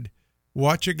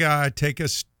watch a guy take a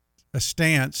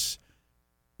stance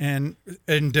and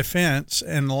in defense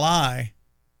and lie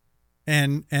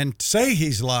and say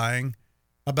he's lying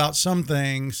about some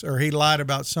things, or he lied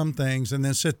about some things, and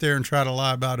then sit there and try to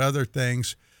lie about other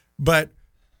things. But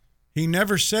he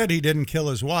never said he didn't kill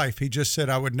his wife. He just said,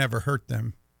 I would never hurt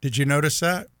them. Did you notice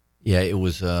that? Yeah, it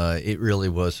was. It really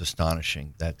was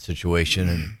astonishing, that situation,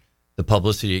 and the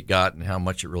publicity it got, and how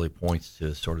much it really points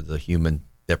to sort of the human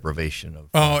deprivation of.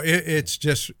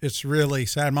 It's really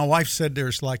sad. My wife said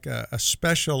there's like a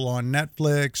special on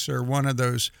Netflix or one of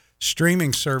those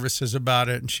streaming services about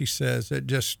it, and she says it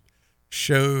just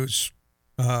shows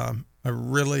a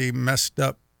really messed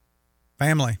up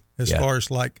family as far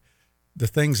as like the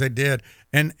things they did.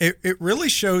 And it really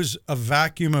shows a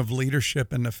vacuum of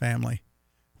leadership in the family.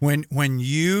 When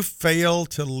you fail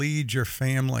to lead your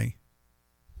family,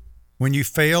 when you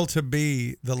fail to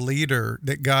be the leader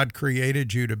that God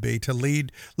created you to be, to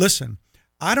lead. Listen,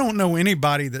 I don't know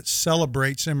anybody that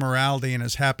celebrates immorality and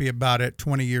is happy about it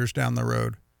 20 years down the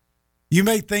road. You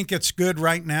may think it's good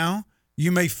right now.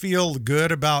 You may feel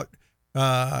good about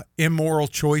immoral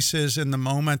choices in the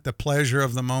moment, the pleasure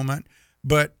of the moment.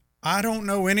 But I don't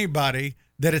know anybody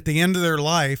that at the end of their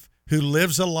life who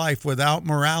lives a life without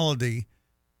morality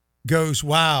goes,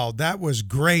 wow, that was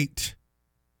great.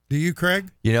 Do you,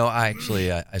 Craig? You know, I actually,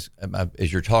 as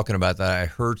you're talking about that, I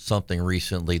heard something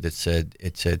recently that said,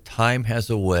 time has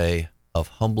a way of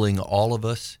humbling all of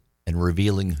us and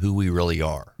revealing who we really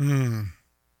are.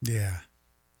 Yeah.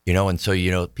 You know, and so, you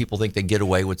know, people think they get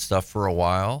away with stuff for a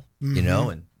while, you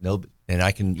know, and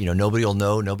I can, you know, nobody will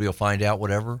know, nobody will find out,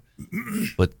 whatever.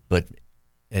 But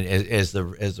and as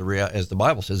the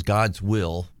Bible says, God's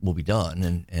will be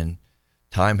done, and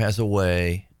time has a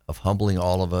way of humbling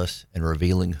all of us and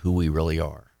revealing who we really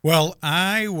are. Well,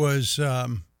 I was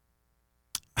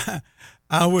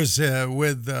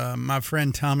with my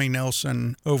friend Tommy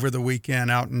Nelson over the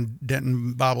weekend out in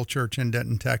Denton Bible Church in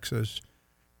Denton, Texas.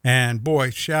 And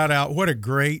boy, shout out. What a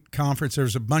great conference. There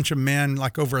was a bunch of men,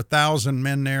 like over 1,000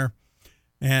 men there.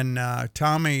 And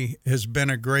Tommy has been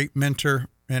a great mentor,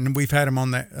 and we've had him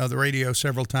on the radio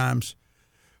several times.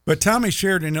 But Tommy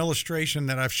shared an illustration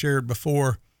that I've shared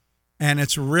before, and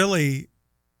it's really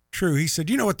true. He said,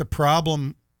 you know what the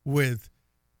problem with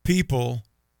people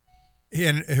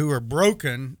who are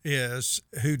broken is,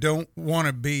 who don't want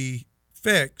to be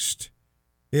fixed,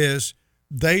 is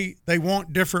they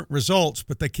want different results,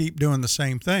 but they keep doing the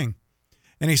same thing.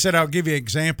 And he said, I'll give you an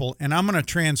example, and I'm going to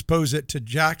transpose it to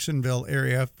Jacksonville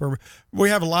area. We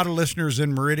have a lot of listeners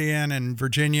in Meridian and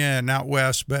Virginia and out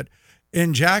west, but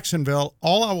in Jacksonville,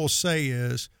 all I will say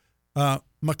is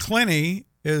McClenny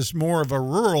is more of a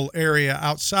rural area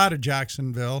outside of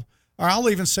Jacksonville, or I'll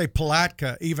even say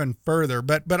Palatka even further.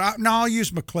 But I'll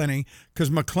use McClenny because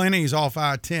McClenny's off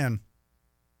I-10.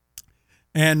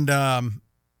 And,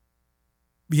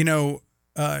 you know,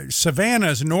 Savannah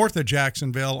is north of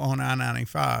Jacksonville on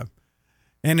I-95.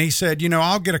 And he said, you know,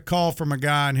 I'll get a call from a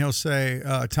guy and he'll say,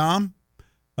 Tom,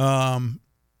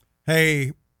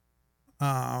 hey,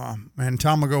 and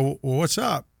Tom will go, well, what's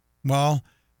up? Well,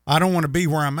 I don't want to be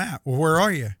where I'm at. Well, where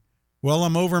are you? Well,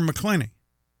 I'm over in McClenny.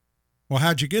 Well,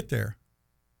 how'd you get there?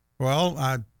 Well,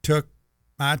 I took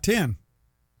I-10.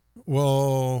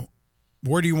 Well,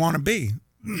 where do you want to be?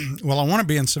 Well, I want to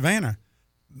be in Savannah.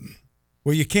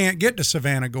 Well, you can't get to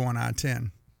Savannah going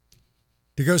I-10.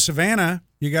 To go Savannah,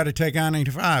 you got to take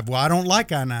I-95. Well, I don't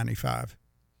like I-95.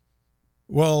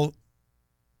 Well,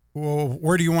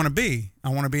 where do you want to be? I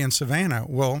want to be in Savannah.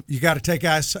 Well, you got to take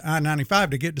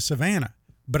I-95 to get to Savannah,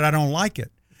 but I don't like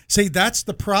it. See, that's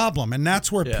the problem, and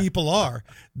that's where people are.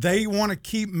 They want to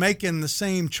keep making the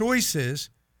same choices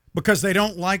because they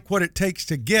don't like what it takes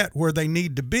to get where they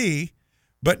need to be,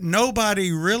 but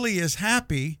nobody really is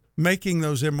happy making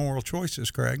those immoral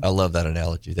choices, Craig. I love that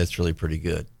analogy. That's really pretty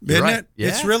good. Isn't it? Yeah,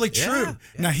 it's really true. Yeah.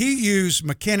 Now, he used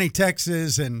McKinney,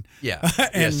 Texas, and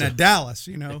Dallas,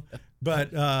 you know,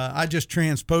 but I just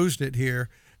transposed it here.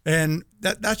 And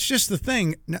that's just the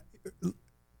thing.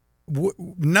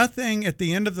 Nothing at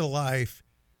the end of the life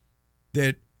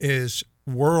that is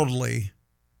worldly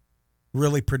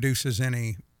really produces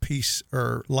any peace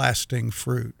or lasting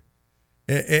fruit.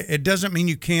 It doesn't mean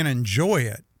you can't enjoy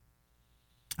it.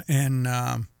 And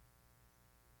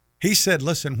he said,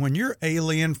 listen, when you're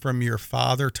alien from your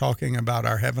Father, talking about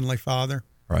our Heavenly Father,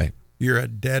 right, you're a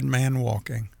dead man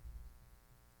walking.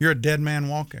 You're a dead man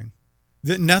walking.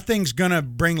 That nothing's going to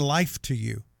bring life to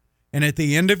you. And at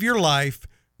the end of your life,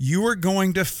 you are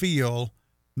going to feel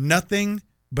nothing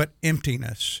but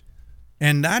emptiness.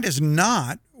 And that is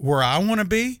not where I want to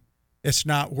be. It's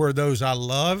not where those I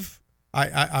love.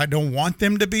 I don't want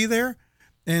them to be there.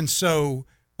 And so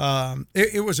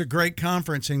it was a great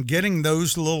conference, and getting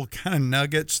those little kind of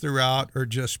nuggets throughout are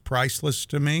just priceless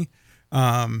to me.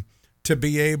 To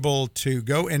be able to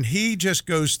go, and he just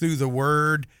goes through the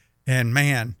word, and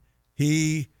man,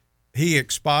 he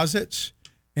exposits,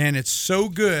 and it's so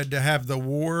good to have the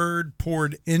word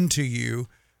poured into you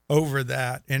over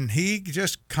that. And he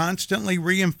just constantly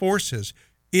reinforces,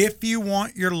 if you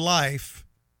want your life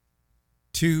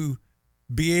to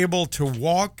be able to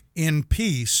walk in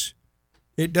peace,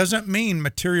 it doesn't mean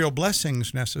material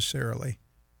blessings necessarily,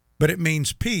 but it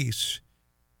means peace.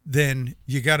 Then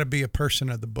you got to be a person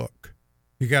of the book.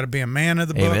 You got to be a man of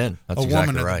the book, Amen. That's a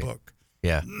exactly woman right. of the book.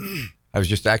 Yeah. I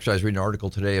was reading an article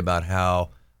today about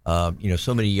how,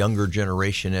 so many younger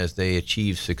generation, as they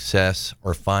achieve success,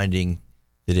 are finding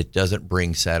that it doesn't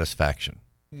bring satisfaction.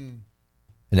 And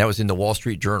that was in the Wall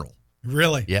Street Journal.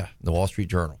 Really? Yeah, the Wall Street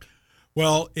Journal.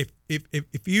 Well,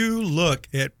 if you look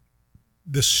at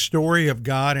the story of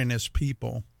God and his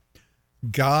people,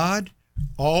 God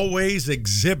always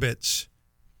exhibits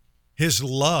his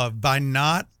love by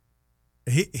not,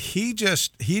 he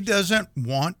doesn't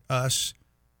want us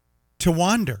to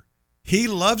wander. He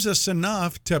loves us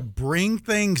enough to bring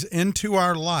things into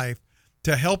our life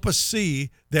to help us see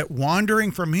that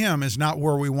wandering from him is not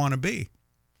where we want to be.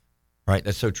 Right,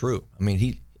 that's so true. I mean,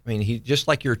 he just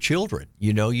like your children,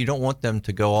 you don't want them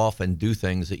to go off and do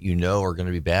things that are going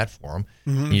to be bad for them.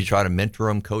 Mm-hmm. And you try to mentor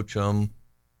them, coach them,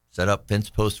 set up fence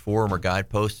posts for them or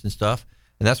guideposts and stuff.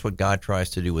 And that's what God tries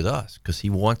to do with us, because he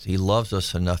loves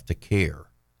us enough to care.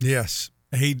 Yes,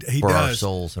 he for does. Our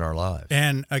souls and our lives.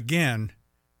 And again,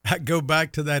 I go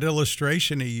back to that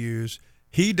illustration he used.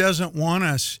 He doesn't want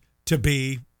us to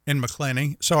be in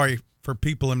McClenny. Sorry for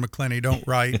people in McClenny, don't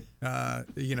write,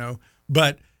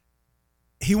 but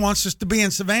he wants us to be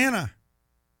in Savannah.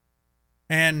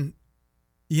 And,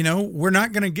 we're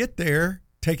not going to get there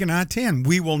taking I-10.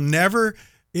 We will never,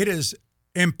 it is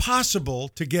impossible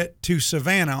to get to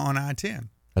Savannah on I-10.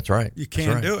 That's right. You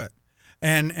can't do it.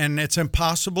 And it's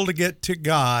impossible to get to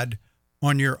God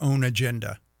on your own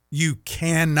agenda. You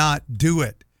cannot do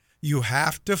it. You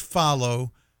have to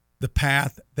follow the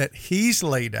path that he's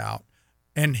laid out,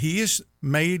 and he has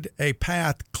made a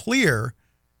path clear,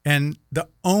 and the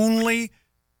only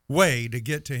way to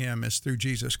get to him is through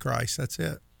Jesus Christ. That's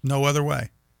it. No other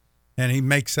way. And he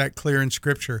makes that clear in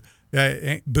Scripture.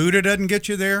 Buddha doesn't get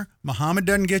you there. Muhammad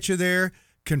doesn't get you there.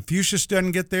 Confucius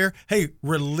doesn't get there. Hey,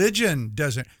 religion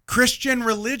doesn't. Christian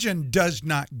religion does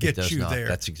not get you there.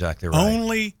 That's exactly right.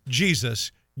 Only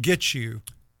Jesus gets you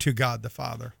to God the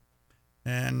Father.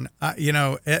 And,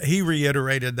 he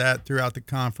reiterated that throughout the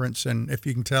conference. And if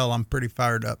you can tell, I'm pretty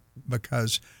fired up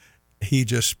because he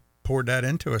just poured that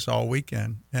into us all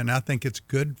weekend. And I think it's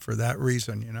good for that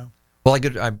reason, Well,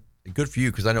 good for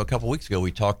you, because I know a couple of weeks ago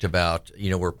we talked about,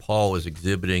 where Paul was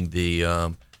exhibiting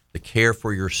the care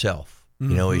for yourself.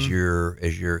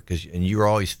 Mm-hmm. Because you're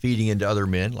always feeding into other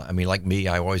men. I mean, like me,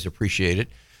 I always appreciate it.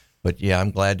 But yeah, I'm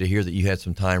glad to hear that you had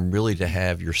some time really to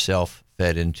have yourself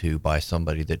fed into by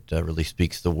somebody that really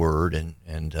speaks the word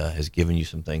and has given you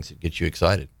some things that get you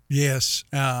excited. Yes.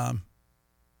 I'm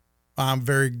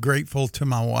very grateful to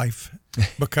my wife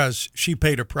because she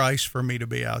paid a price for me to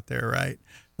be out there, right?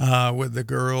 With the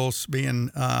girls being,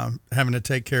 having to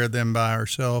take care of them by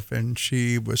herself. And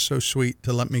she was so sweet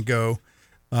to let me go.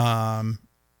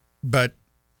 But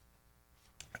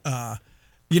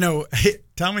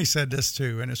Tommy said this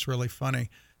too, and it's really funny.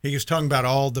 He was talking about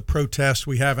all the protests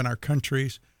we have in our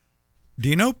countries. Do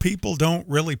you know people don't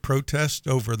really protest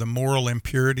over the moral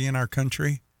impurity in our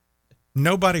country?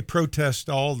 Nobody protests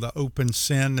all the open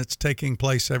sin that's taking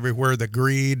place everywhere, the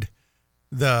greed,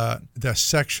 the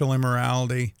sexual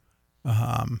immorality.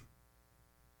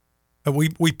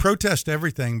 We protest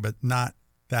everything, but not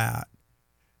that.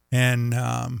 And,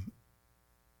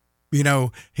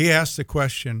 he asked the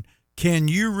question, can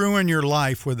you ruin your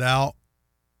life without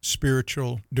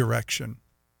spiritual direction?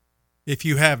 If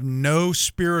you have no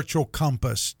spiritual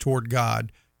compass toward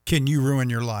God, can you ruin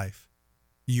your life?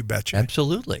 You betcha.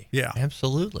 Absolutely. Yeah.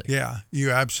 Absolutely. Yeah,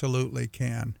 you absolutely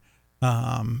can.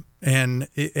 And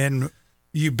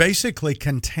you basically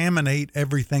contaminate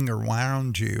everything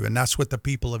around you. And that's what the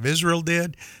people of Israel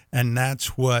did. And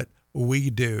that's what we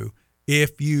do.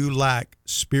 If you lack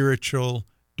spiritual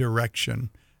direction,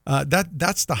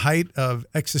 that's the height of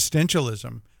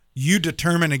existentialism. You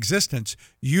determine existence.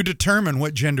 You determine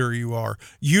what gender you are.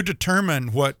 You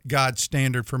determine what God's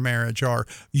standard for marriage are.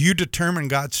 You determine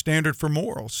God's standard for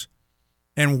morals.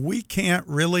 And we can't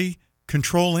really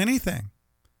control anything.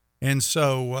 And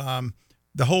so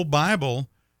the whole Bible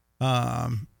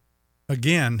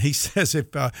again, he says,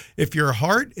 if your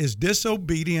heart is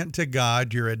disobedient to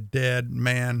God, you're a dead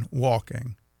man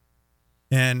walking.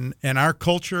 And in our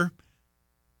culture,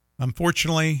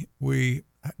 unfortunately, we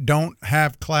don't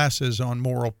have classes on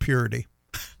moral purity.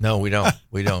 No, we don't.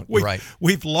 We don't. Right.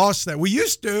 We've lost that. We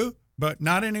used to, but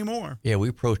not anymore. Yeah,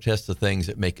 we protest the things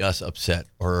that make us upset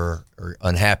or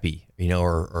unhappy,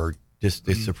 or just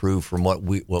disapprove from what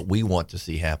we want to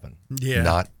see happen.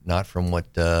 Yeah. Not from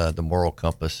what the moral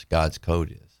compass, God's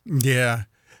code is. Yeah.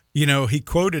 He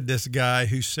quoted this guy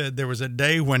who said there was a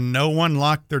day when no one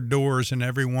locked their doors and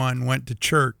everyone went to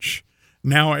church.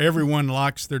 Now everyone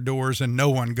locks their doors and no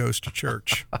one goes to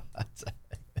church.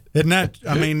 Isn't that?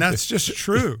 I mean, that's just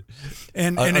true.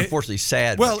 And unfortunately,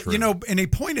 sad. Well, but true. And he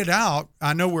pointed out,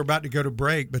 I know we're about to go to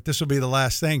break, but this will be the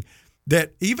last thing,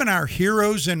 that even our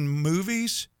heroes in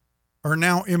movies are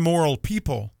now immoral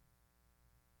people.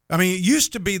 I mean, it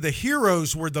used to be the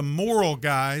heroes were the moral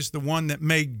guys, the one that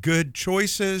made good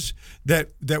choices, that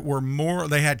were moral,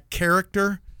 they had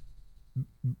character.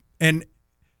 And,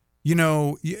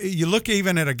 you look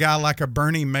even at a guy like a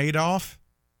Bernie Madoff.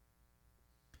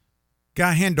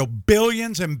 Guy handled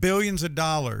billions and billions of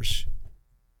dollars.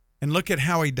 And look at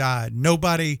how he died.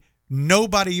 Nobody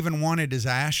even wanted his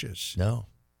ashes. No.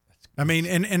 I mean,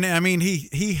 and I mean,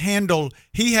 he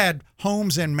had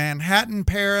homes in Manhattan,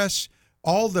 Paris,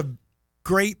 all the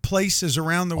great places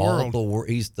around the world.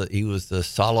 He was the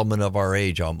Solomon of our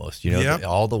age almost, Yep.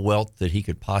 all the wealth that he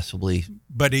could possibly.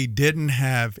 But he didn't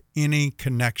have any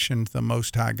connection to the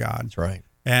Most High God. That's right.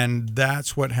 And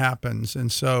that's what happens.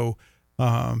 And so,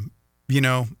 again,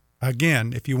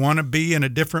 if you want to be in a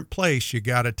different place, you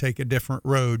got to take a different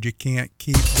road. You can't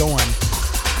keep going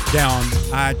down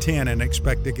I-10 and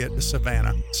expect to get to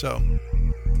Savannah. So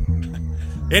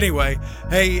anyway,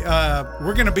 hey,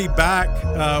 we're going to be back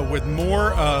with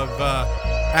more of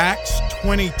Acts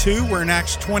 22. We're in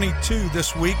Acts 22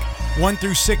 this week, 1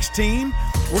 through 16.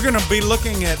 We're going to be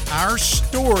looking at our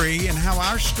story and how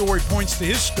our story points to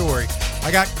his story.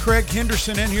 I got Craig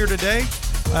Henderson in here today.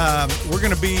 We're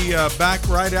going to be back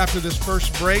right after this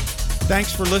first break.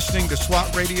 Thanks for listening to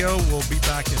SWAT Radio. We'll be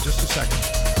back in just a second.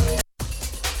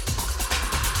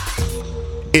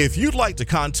 If you'd like to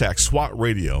contact SWAT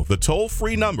Radio, the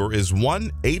toll-free number is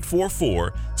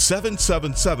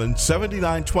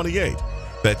 1-844-777-7928.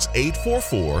 That's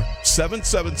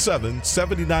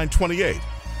 844-777-7928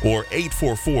 or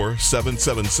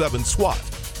 844-777-SWAT.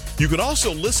 You can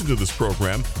also listen to this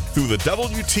program through the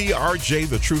WTRJ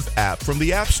The Truth app from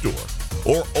the App Store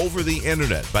or over the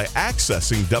internet by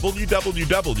accessing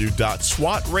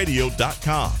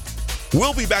www.swatradio.com.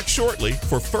 We'll be back shortly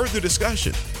for further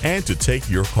discussion and to take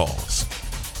your calls.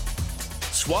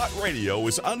 SWAT Radio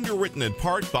is underwritten in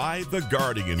part by The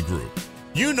Guardian Group.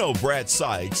 You know Brad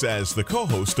Sykes as the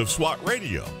co-host of SWAT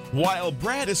Radio. While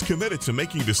Brad is committed to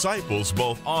making disciples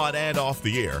both on and off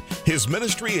the air, his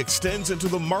ministry extends into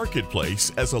the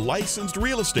marketplace as a licensed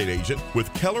real estate agent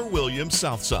with Keller Williams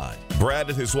Southside. Brad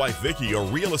and his wife Vicki are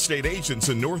real estate agents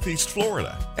in Northeast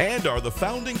Florida and are the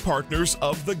founding partners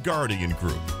of The Guardian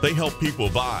Group. They help people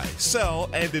buy, sell,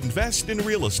 and invest in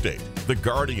real estate. The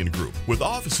Guardian Group, with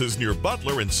offices near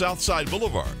Butler and Southside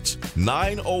Boulevards,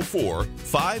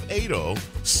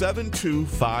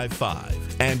 904-580-7255,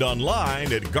 and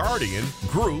online at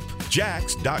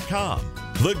GuardianGroupJax.com.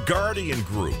 The Guardian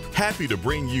Group, happy to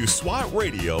bring you SWAT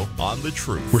Radio on The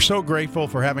Truth. We're so grateful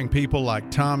for having people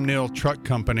like Tom Neal Truck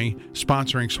Company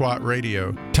sponsoring SWAT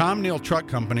Radio. Tom Neal Truck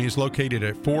Company is located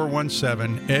at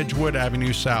 417 Edgewood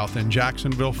Avenue South in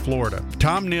Jacksonville, Florida.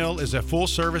 Tom Neal is a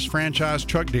full-service franchise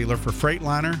truck dealer for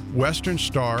Freightliner, Western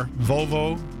Star,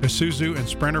 Volvo, Isuzu, and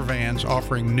Sprinter vans,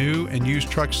 offering new and used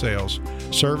truck sales,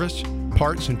 service,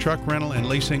 parts and truck rental and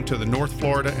leasing to the North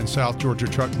Florida and South Georgia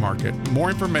truck market. More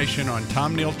information on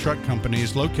Tom Neal Truck Company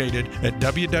is located at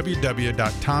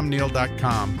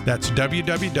www.tomneal.com. That's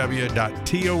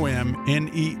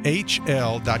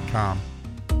www.tomnehl.com.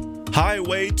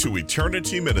 Highway to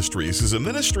Eternity Ministries is a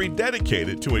ministry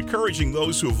dedicated to encouraging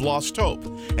those who have lost hope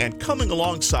and coming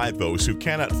alongside those who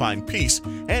cannot find peace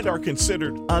and are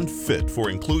considered unfit for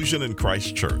inclusion in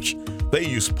Christ's church. They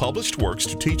use published works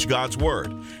to teach God's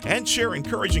Word and share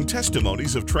encouraging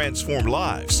testimonies of transformed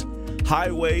lives.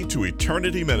 Highway to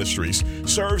Eternity Ministries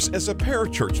serves as a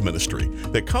parachurch ministry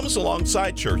that comes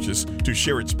alongside churches to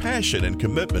share its passion and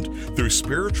commitment through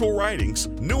spiritual writings,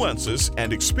 nuances,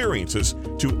 and experiences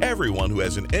to everyone who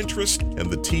has an interest in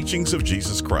the teachings of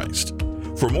Jesus Christ.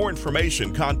 For more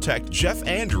information, contact Jeff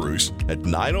Andrews at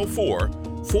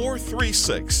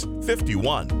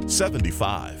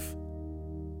 904-436-5175.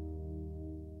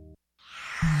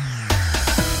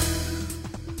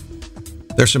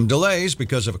 There's some delays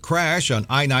because of a crash on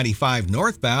I-95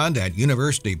 northbound at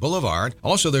University Boulevard.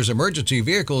 Also, there's emergency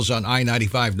vehicles on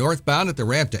I-95 northbound at the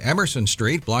ramp to Emerson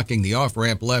Street, blocking the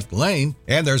off-ramp left lane.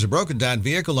 And there's a broken-down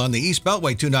vehicle on the East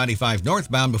Beltway 295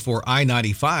 northbound before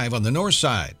I-95 on the north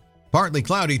side. Partly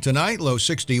cloudy tonight, low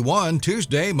 61.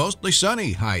 Tuesday, mostly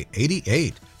sunny, high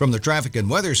 88. From the Traffic and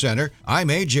Weather Center, I'm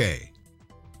AJ.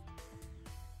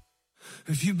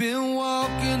 If you've been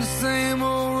walking the same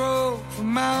old road for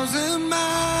miles and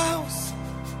miles,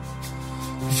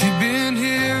 if you've been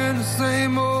hearing the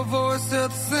same old voice tell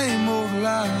the same old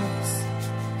lies,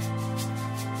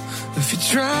 if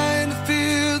you're trying to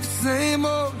fill the same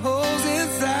old holes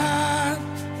inside,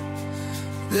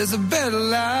 there's a better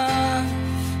life,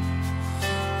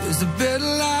 there's a better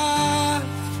life.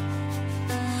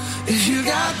 If you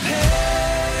got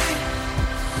pain,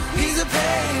 he's a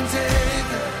pain taker.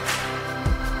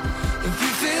 If you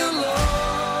feel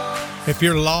lost, if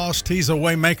you're lost, he's a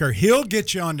way maker. He'll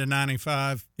get you onto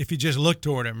 95 if you just look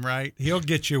toward him, right? He'll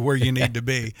get you where you need to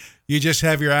be. You just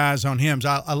have your eyes on him.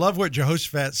 I love what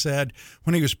Jehoshaphat said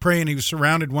when he was praying. He was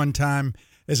surrounded one time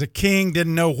as a king,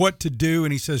 didn't know what to do,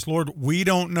 and he says, Lord, we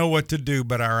don't know what to do,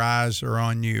 but our eyes are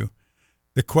on you.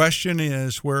 The question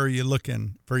is, where are you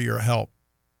looking for your help?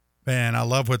 And I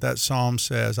love what that psalm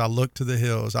says. I look to the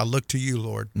hills. I look to you,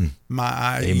 Lord. You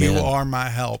are my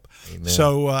help. Amen.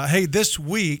 So, hey, this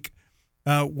week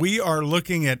we are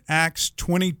looking at Acts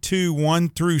 22, 1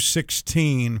 through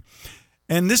 16.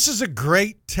 And this is a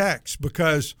great text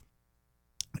because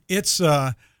it's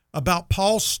about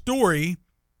Paul's story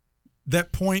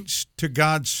that points to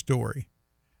God's story.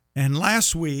 And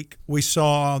last week we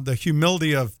saw the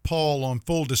humility of Paul on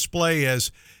full display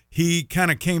as he kind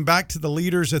of came back to the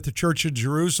leaders at the church of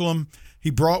Jerusalem. He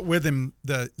brought with him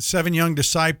the 7 young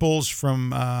disciples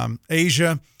from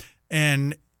Asia.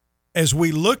 And as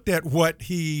we looked at what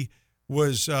he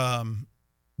was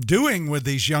doing with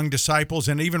these young disciples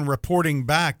and even reporting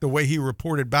back, the way he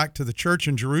reported back to the church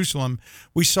in Jerusalem,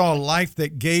 we saw a life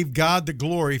that gave God the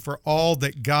glory for all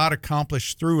that God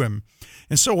accomplished through him.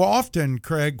 And so often,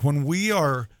 Craig, when we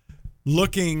are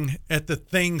looking at the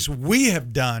things we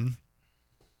have done,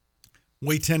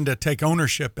 we tend to take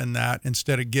ownership in that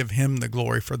instead of give him the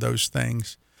glory for those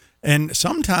things. And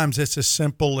sometimes it's as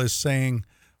simple as saying,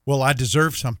 well, I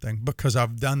deserve something because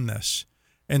I've done this,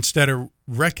 instead of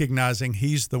recognizing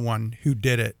he's the one who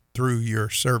did it through your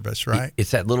service, right?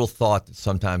 It's that little thought that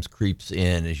sometimes creeps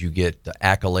in as you get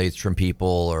accolades from people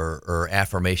or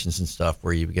affirmations and stuff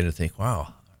where you begin to think,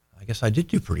 wow, I guess I did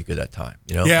do pretty good that time,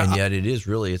 you know. Yeah, and yet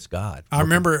it's God. I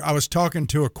remember I was talking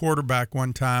to a quarterback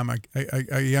one time,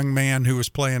 a young man who was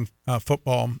playing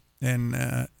football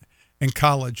in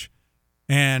college,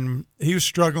 and he was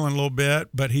struggling a little bit,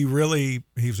 but he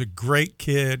was a great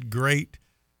kid, great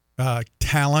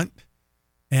talent,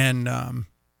 and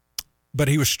but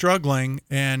he was struggling,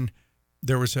 and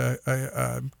there was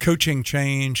a coaching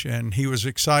change, and he was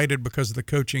excited because of the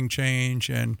coaching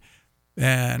change,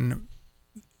 and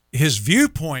his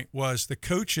viewpoint was the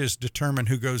coaches determine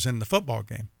who goes in the football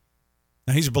game.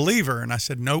 Now, he's a believer, and I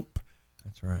said, nope.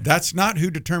 That's right. That's not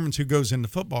who determines who goes in the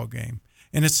football game.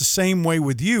 And it's the same way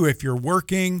with you. If you're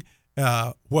working,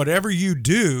 whatever you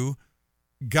do,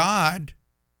 God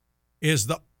is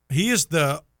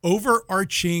the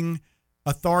overarching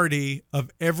authority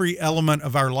of every element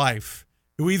of our life.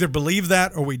 We either believe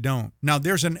that or we don't. Now,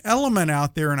 there's an element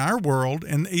out there in our world,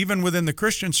 and even within the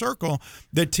Christian circle,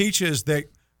 that teaches that,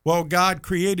 well, God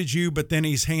created you, but then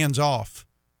he's hands off.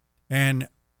 And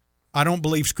I don't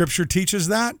believe Scripture teaches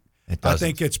that. I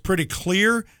think it's pretty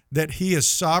clear that he is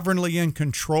sovereignly in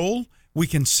control. We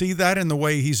can see that in the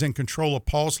way he's in control of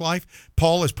Paul's life.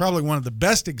 Paul is probably one of the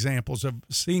best examples of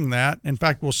seeing that. In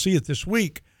fact, we'll see it this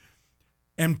week.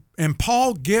 And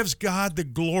Paul gives God the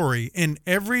glory in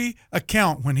every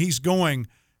account when he's going,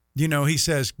 you know, he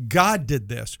says, God did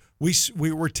this.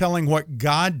 We were telling what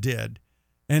God did.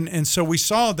 And so we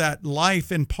saw that life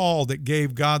in Paul that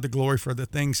gave God the glory for the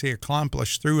things he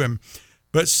accomplished through him.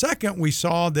 But second, we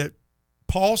saw that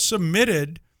Paul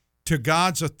submitted to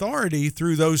God's authority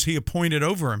through those he appointed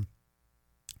over him.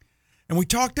 And we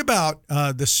talked about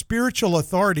the spiritual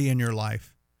authority in your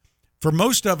life. For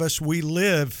most of us, we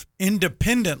live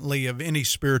independently of any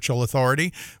spiritual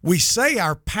authority. We say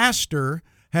our pastor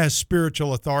has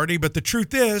spiritual authority, but the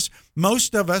truth is,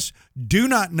 most of us do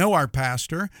not know our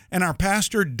pastor, and our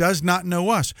pastor does not know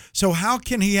us. So how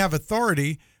can he have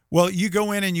authority? Well, you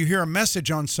go in and you hear a message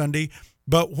on Sunday,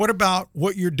 But what about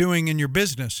what you're doing in your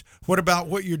business? What about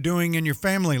what you're doing in your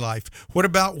family life? What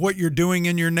about what you're doing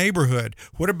in your neighborhood?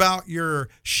 What about your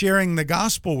sharing the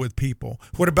gospel with people?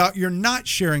 What about your not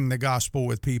sharing the gospel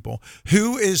with people?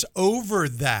 Who is over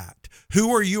that?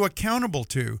 Who are you accountable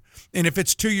to? And if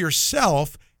it's to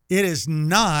yourself, it is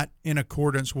not in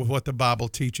accordance with what the Bible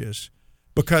teaches,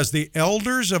 because the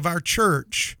elders of our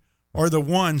church are the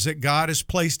ones that God has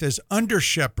placed as under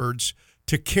shepherds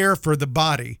to care for the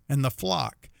body and the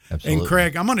flock. Absolutely. And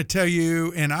Craig, I'm going to tell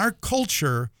you, in our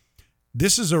culture,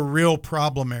 this is a real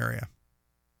problem area.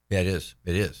 Yeah, it is.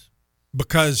 It is.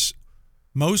 Because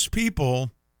most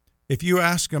people, if you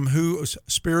ask them whose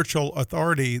spiritual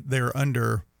authority they're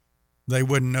under, they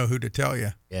wouldn't know who to tell you.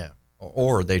 Yeah.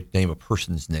 Or they name a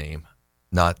person's name,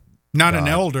 not an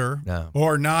elder, No.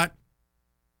 or not,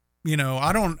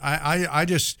 I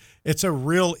just, it's a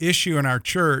real issue in our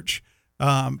church.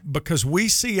 Because we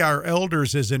see our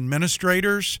elders as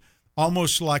administrators,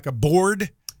 almost like a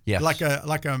board, Yes. like a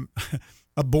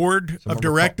board Some of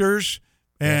directors,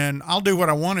 and I'll do what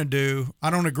I want to do.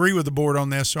 I don't agree with the board on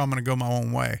this, so I'm going to go my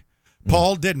own way.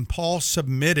 Paul didn't. Paul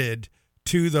submitted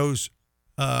to those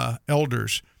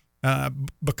elders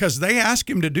because they asked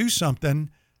him to do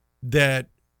something that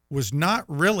was not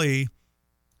really,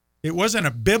 it wasn't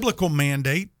a biblical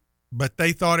mandate, but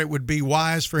they thought it would be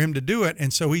wise for him to do it,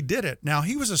 and so he did it. Now,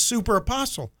 he was a super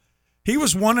apostle. He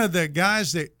was one of the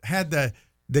guys that had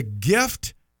the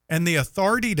gift and the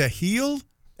authority to heal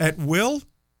at will,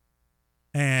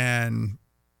 and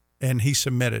he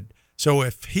submitted. So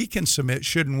if he can submit,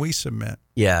 shouldn't we submit?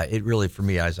 Yeah, it really, for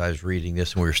me, as I was reading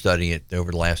this and we were studying it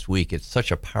over the last week, it's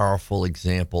such a powerful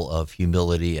example of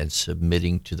humility and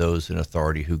submitting to those in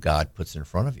authority who God puts in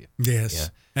front of you. Yes.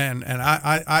 Yeah. And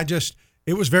I just...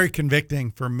 It was very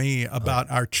convicting for me about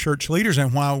our church leaders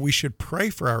and why we should pray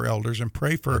for our elders and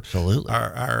pray for Absolutely.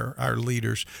 our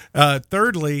leaders.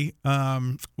 Thirdly,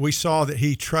 we saw that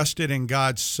he trusted in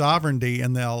God's sovereignty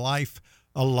and the life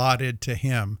allotted to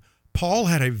him. Paul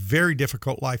had a very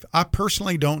difficult life. I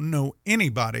personally don't know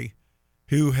anybody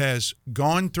who has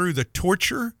gone through the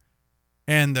torture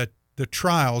and the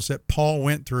trials that Paul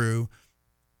went through.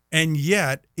 And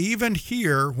yet, even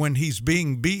here, when he's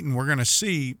being beaten, we're going to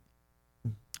see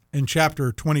in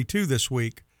chapter 22 this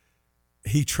week,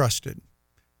 he trusted.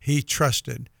 He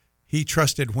trusted. He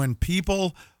trusted when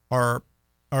people are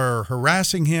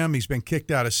harassing him. He's been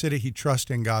kicked out of city. He trusts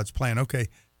in God's plan. Okay,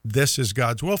 this is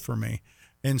God's will for me.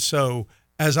 And so,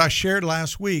 as I shared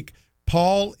last week,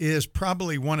 Paul is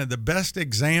probably one of the best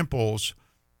examples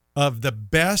of the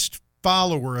best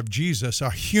follower of Jesus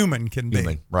a human can be.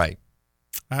 Human, right.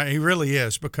 He really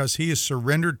is, because he is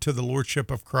surrendered to the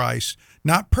lordship of Christ.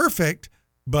 Not perfect,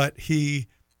 but he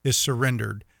is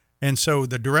surrendered. And so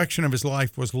the direction of his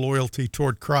life was loyalty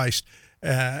toward Christ.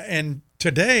 And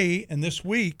today and this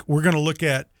week, we're going to look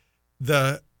at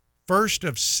the first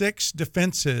of 6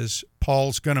 defenses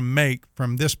Paul's going to make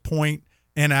from this point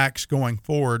in Acts going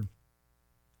forward.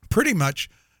 Pretty much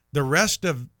the rest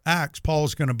of Acts,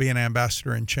 Paul's going to be an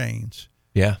ambassador in chains.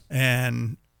 Yeah.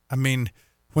 And, I mean,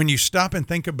 when you stop and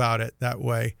think about it that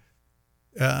way,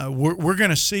 we're going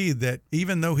to see that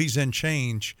even though he's in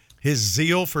chains, his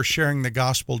zeal for sharing the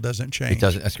gospel doesn't change. It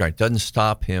doesn't. That's right. It doesn't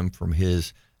stop him from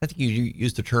his. I think you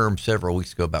used the term several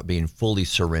weeks ago about being fully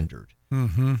surrendered.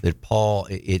 Mm-hmm. That Paul,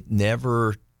 it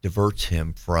never diverts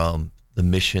him from the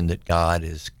mission that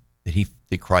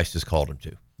that Christ has called him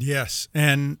to. Yes,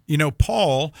 and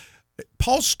Paul's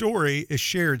story is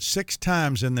shared 6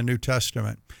 times in the New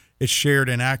Testament. It's shared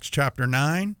in Acts chapter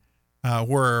 9,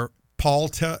 where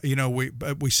Paul,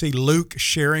 we see Luke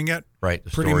sharing it, right?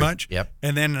 Pretty much. Yep.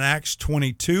 And then in Acts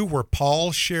 22, where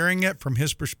Paul's sharing it from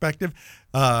his perspective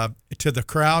to the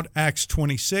crowd. Acts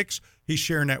 26, he's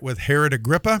sharing it with Herod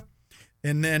Agrippa.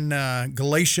 And then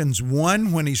Galatians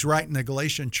 1, when he's writing the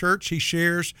Galatian church, he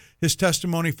shares his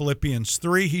testimony. Philippians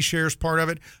 3, he shares part of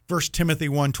it. 1 Timothy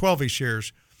 1:12, he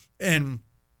shares. And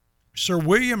Sir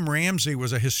William Ramsey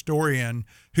was a historian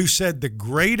who said the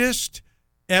greatest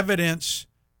evidence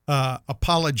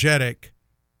apologetic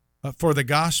for the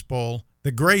gospel,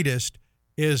 the greatest,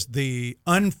 is the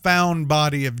unfound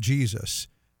body of Jesus.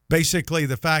 Basically,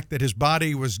 the fact that his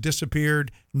body was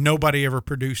disappeared, nobody ever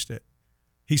produced it.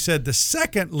 He said the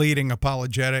second leading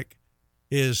apologetic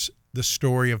is the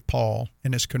story of Paul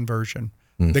and his conversion.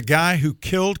 The guy who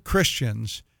killed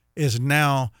Christians is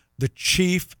now the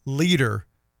chief leader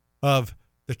of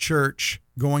the church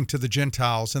going to the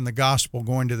Gentiles and the gospel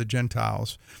going to the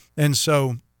Gentiles. And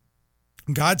so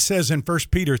God says in 1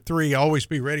 Peter 3, always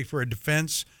be ready for a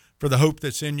defense for the hope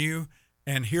that's in you.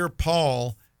 And here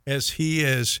Paul, as he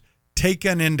is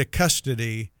taken into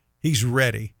custody, he's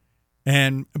ready.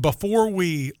 And before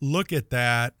we look at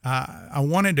that, I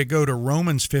wanted to go to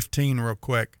Romans 15 real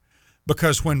quick,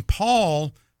 because when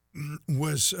Paul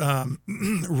was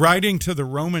writing to the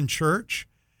Roman church,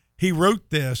 he wrote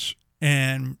this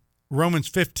in Romans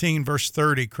 15, verse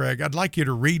 30, Craig. I'd like you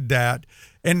to read that.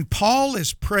 And Paul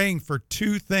is praying for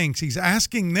two things. He's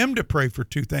asking them to pray for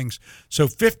two things. So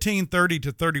 15:30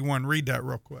 to 31, read that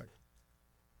real quick.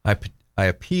 I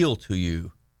appeal to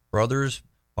you, brothers,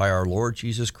 by our Lord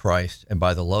Jesus Christ and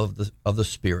by the love of the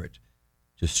Spirit,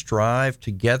 to strive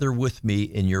together with me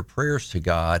in your prayers to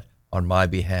God on my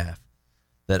behalf,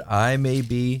 that I may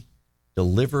be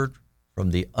delivered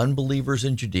from the unbelievers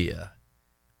in Judea,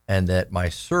 and that my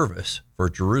service for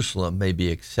Jerusalem may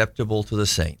be acceptable to the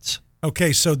saints.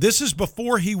 Okay, so this is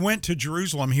before he went to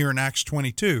Jerusalem here in Acts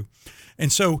 22.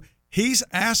 And so he's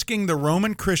asking the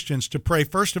Roman Christians to pray,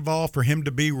 first of all, for him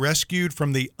to be rescued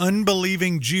from the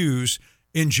unbelieving Jews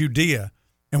in Judea.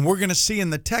 And we're going to see in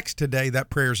the text today that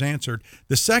prayer is answered.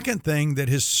 The second thing, that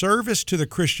his service to the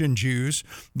Christian Jews,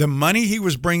 the money he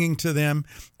was bringing to them,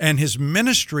 and his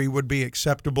ministry would be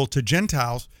acceptable to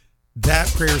Gentiles. That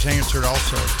prayer is answered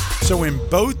also. So in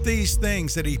both these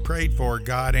things that he prayed for,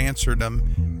 God answered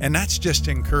them. And that's just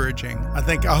encouraging.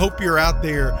 I hope you're out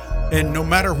there, and no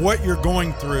matter what you're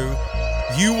going through,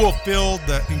 you will feel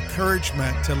the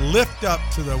encouragement to lift up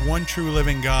to the one true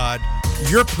living God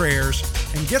your prayers,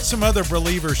 and get some other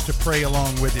believers to pray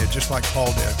along with you, just like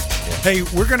Paul did. Yeah. Hey,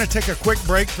 we're going to take a quick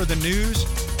break for the news.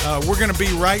 We're going to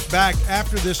be right back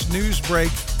after this news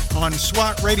break on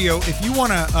SWAT Radio. If you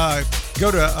want to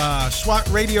go to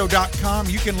SWATradio.com,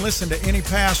 you can listen to any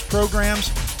past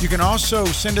programs. You can also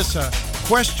send us a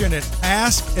question at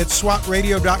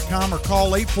ask@SWATradio.com or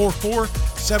call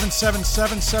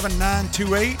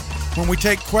 844-777-7928 when we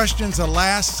take questions the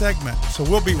last segment. So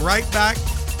we'll be right back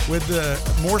with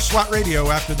more SWAT Radio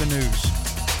after the news.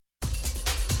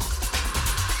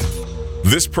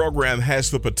 This program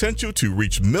has the potential to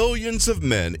reach millions of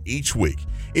men each week.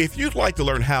 If you'd like to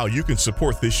learn how you can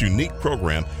support this unique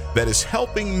program that is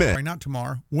helping men. Not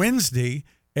tomorrow, Wednesday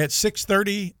at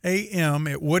 6:30 a.m.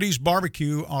 at Woody's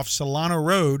Barbecue off Solano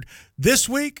Road. This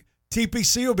week,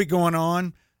 TPC will be going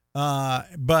on,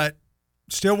 but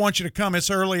still want you to come. It's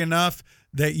early enough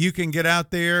that you can get out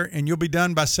there, and you'll be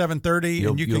done by 7:30,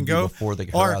 and you can go. Before the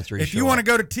crowds if you want to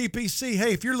go to TPC,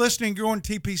 hey, if you're listening, going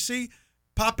to TPC,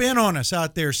 pop in on us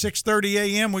out there, 6:30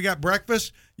 a.m. We got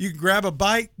breakfast. You can grab a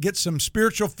bite, get some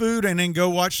spiritual food, and then go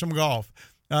watch some golf.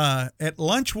 At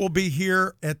lunch, we'll be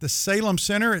here at the Salem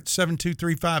Center at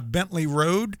 7235 Bentley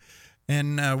Road,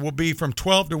 and we'll be from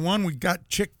 12 to 1. We got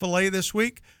Chick-fil-A this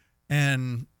week.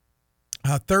 And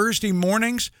Thursday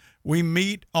mornings, we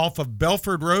meet off of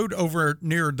Belford Road over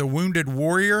near the Wounded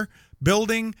Warrior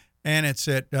building, and it's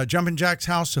at Jumpin' Jack's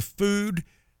House of Food.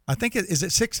 I think is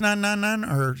it 6999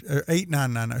 or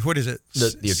 8999? What is it?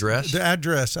 The address? The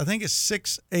address. I think it's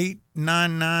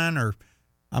 6899, or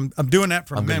I'm doing that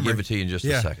from memory. I'm going to give it to you in just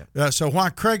a second. So while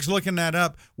Craig's looking that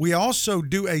up, we also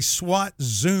do a SWAT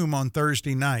Zoom on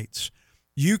Thursday nights.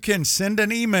 You can send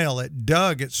an email at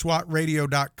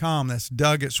doug@swatradio.com. That's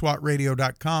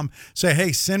doug@swatradio.com. Say,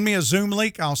 hey, send me a Zoom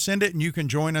link. I'll send it, and you can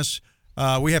join us.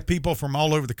 We have people from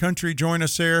all over the country join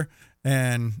us there.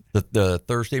 And the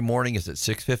Thursday morning is at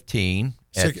 6:15.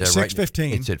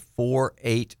 6:15. It's at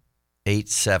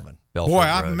 4887 Belford Boy, Road.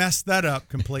 I messed that up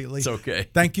completely. It's okay.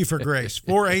 Thank you for grace.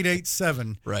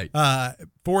 4887. Right.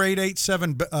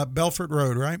 4887 Belford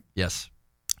Road, right? Yes.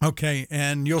 Okay,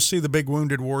 and you'll see the big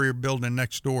Wounded Warrior building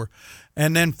next door.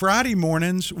 And then Friday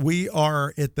mornings, we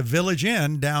are at the Village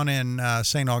Inn down in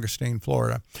St. Augustine,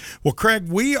 Florida. Well, Craig,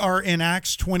 we are in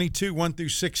Acts 22, 1 through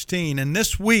 16. And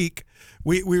this week,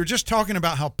 we were just talking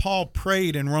about how Paul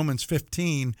prayed in Romans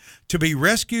 15 to be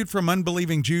rescued from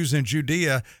unbelieving Jews in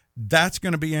Judea. That's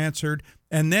going to be answered.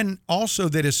 And then also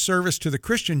that his service to the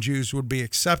Christian Jews would be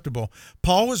acceptable.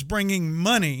 Paul was bringing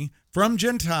money from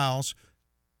Gentiles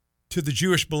to the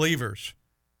Jewish believers.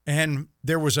 And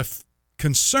there was a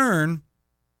concern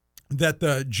that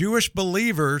the Jewish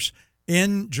believers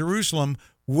in Jerusalem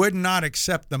would not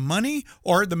accept the money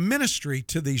or the ministry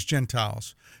to these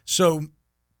Gentiles. So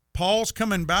Paul's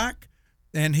coming back,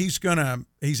 and he's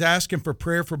asking for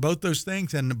prayer for both those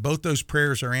things, and both those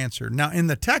prayers are answered. Now, in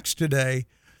the text today,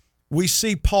 we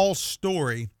see Paul's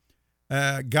story.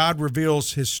 God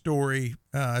reveals his story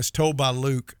as told by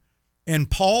Luke. In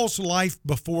Paul's life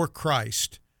before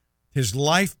Christ, his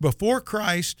life before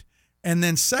Christ, and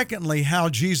then secondly, how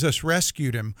Jesus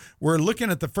rescued him. We're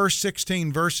looking at the first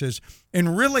 16 verses.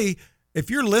 And really, if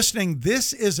you're listening,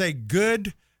 this is a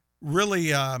good,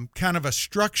 really kind of a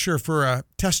structure for a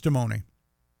testimony.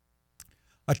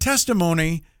 A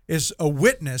testimony is a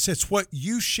witness. It's what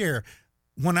you share.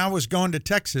 When I was going to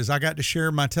Texas, I got to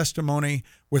share my testimony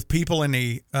with people in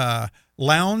the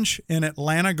lounge in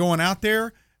Atlanta going out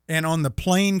there and on the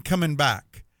plane coming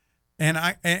back. And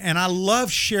I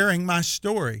love sharing my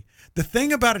story. The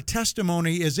thing about a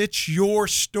testimony is it's your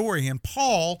story. And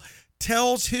Paul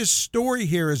tells his story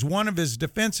here as one of his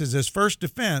defenses, his first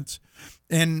defense.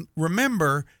 And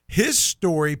remember, his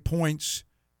story points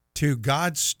to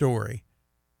God's story.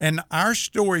 And our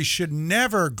story should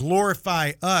never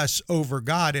glorify us over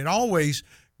God. It always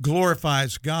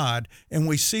glorifies God. And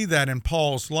we see that in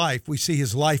Paul's life. We see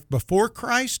his life before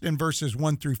Christ in verses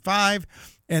 1 through 5,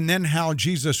 and then how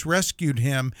Jesus rescued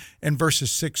him in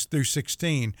verses 6 through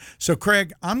 16. So,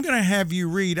 Craig, I'm going to have you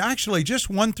read actually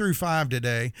just 1 through 5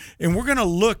 today, and we're going to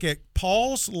look at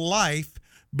Paul's life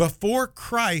before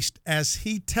Christ as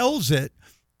he tells it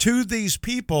to these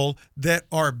people that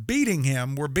are beating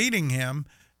him, were beating him,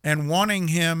 and wanting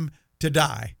him to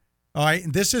die. All right,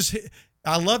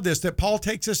 I love this, that Paul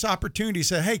takes this opportunity. He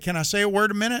said, hey, can I say a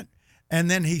word a minute? And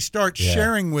then he starts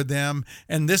sharing with them,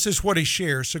 and this is what he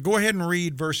shares. So go ahead and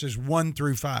read verses 1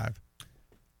 through 5.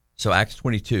 So Acts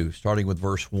 22, starting with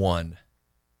verse 1.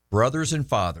 Brothers and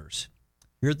fathers,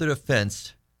 hear the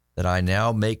defense that I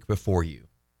now make before you.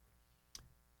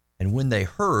 And when they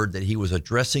heard that he was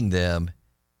addressing them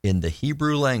in the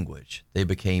Hebrew language, they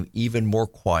became even more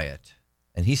quiet.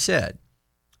 And he said,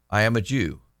 I am a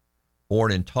Jew,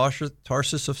 born in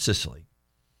Tarsus of Sicily,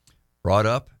 brought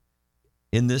up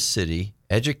in this city,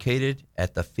 educated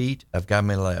at the feet of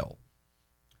Gamaliel,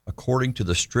 according to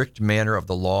the strict manner of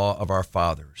the law of our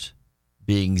fathers,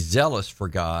 being zealous for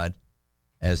God,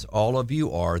 as all of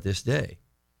you are this day.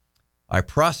 I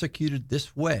prosecuted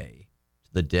this way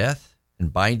to the death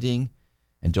and binding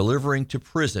and delivering to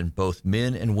prison both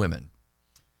men and women,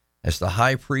 as the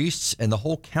high priests and the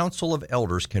whole council of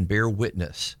elders can bear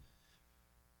witness.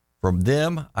 From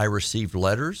them I received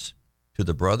letters to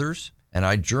the brothers, and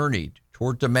I journeyed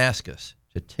toward Damascus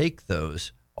to take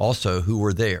those also who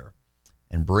were there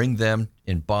and bring them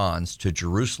in bonds to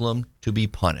Jerusalem to be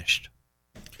punished.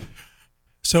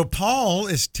 So Paul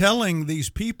is telling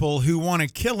these people who want to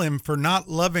kill him for not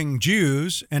loving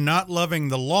Jews and not loving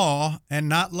the law and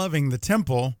not loving the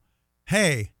temple,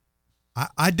 hey,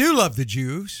 I do love the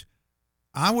Jews.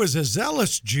 I was a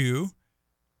zealous Jew.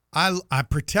 I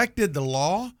protected the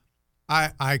law.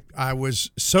 I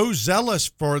was so zealous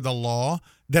for the law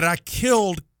that I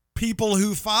killed people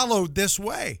who followed this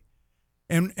way.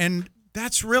 And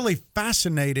that's really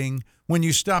fascinating when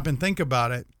you stop and think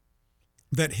about it,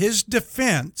 that his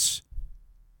defense,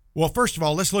 well, first of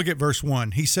all, let's look at verse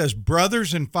 1. He says,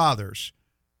 brothers and fathers.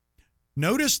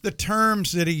 Notice the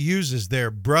terms that he uses there,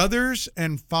 brothers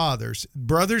and fathers,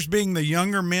 brothers being the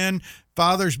younger men,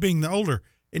 fathers being the older.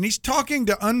 And he's talking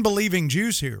to unbelieving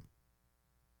Jews here,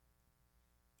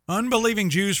 unbelieving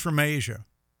Jews from Asia.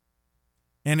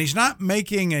 And he's not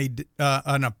making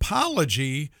an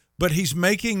apology, but he's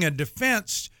making a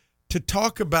defense to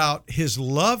talk about his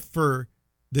love for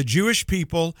the Jewish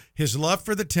people, his love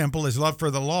for the temple, his love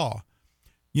for the law.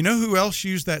 You know who else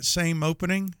used that same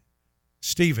opening?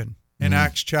 Stephen in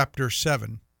Acts chapter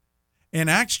 7. In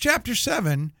Acts chapter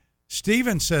 7,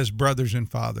 Stephen says, brothers and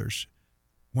fathers.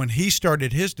 When he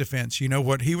started his defense, you know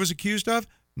what he was accused of?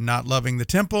 Not loving the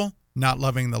temple, not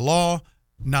loving the law,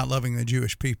 not loving the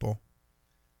Jewish people.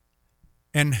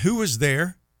 And who was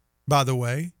there, by the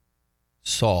way?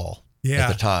 Saul.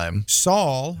 At the time.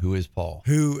 Saul. Who is Paul?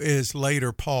 Who is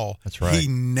later Paul. That's right. He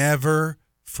never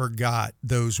forgot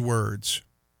those words.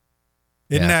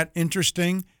 Isn't that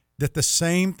interesting? That the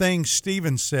same thing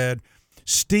Stephen said.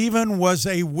 Stephen was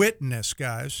a witness,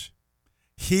 guys.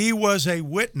 He was a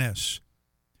witness.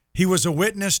 He was a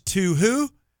witness to who?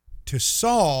 To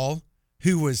Saul,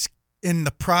 who was in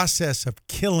the process of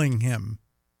killing him.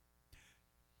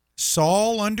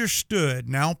 Saul understood,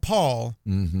 now Paul,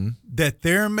 that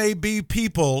there may be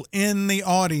people in the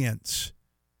audience,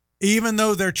 even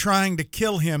though they're trying to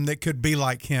kill him, that could be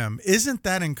like him. Isn't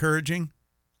that encouraging?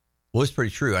 Well, it's pretty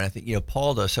true. And I think,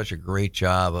 Paul does such a great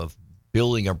job of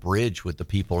building a bridge with the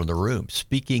people in the room.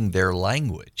 Speaking their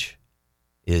language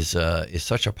is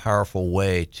such a powerful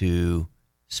way to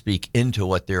speak into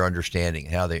what they're understanding,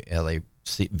 how they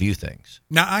view things.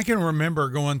 Now, I can remember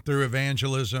going through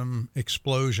Evangelism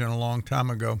Explosion a long time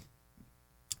ago.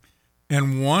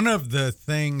 And one of the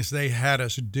things they had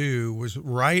us do was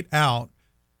write out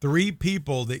 3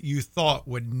 people that you thought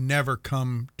would never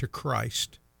come to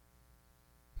Christ.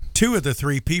 2 of the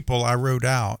 3 people I wrote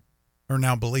out are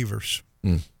now believers.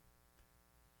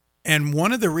 And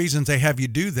one of the reasons they have you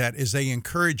do that is they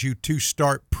encourage you to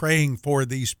start praying for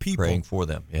these people. Praying for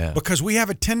them, yeah. Because we have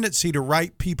a tendency to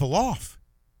write people off.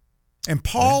 And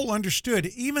Paul understood,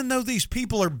 even though these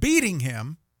people are beating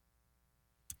him,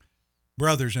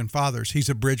 brothers and fathers, he's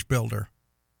a bridge builder.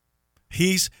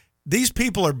 These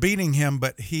people are beating him,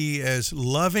 but he is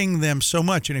loving them so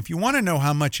much. And if you want to know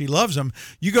how much he loves them,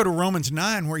 you go to Romans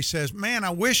 9 where he says, man,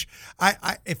 I wish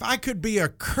if I could be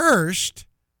accursed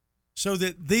so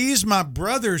that these my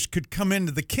brothers could come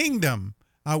into the kingdom,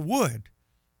 I would.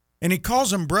 And he calls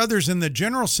them brothers in the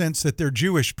general sense that they're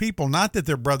Jewish people, not that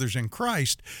they're brothers in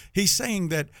Christ. He's saying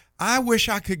that I wish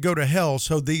I could go to hell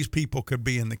so these people could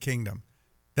be in the kingdom.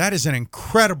 That is an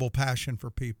incredible passion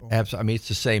for people. Absolutely. I mean, it's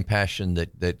the same passion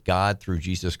that God through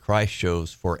Jesus Christ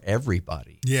shows for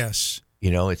everybody. Yes.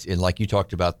 You know, it's like you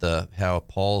talked about how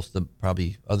Paul's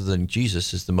probably, other than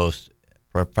Jesus, is the most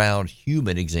profound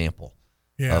human example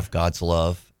of God's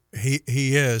love. He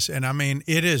is. And I mean,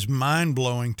 it is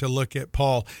mind-blowing to look at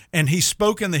Paul. And he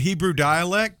spoke in the Hebrew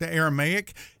dialect, the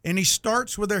Aramaic, and he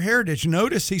starts with their heritage.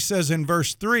 Notice he says in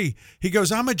verse 3, he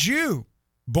goes, I'm a Jew,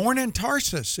 born in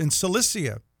Tarsus in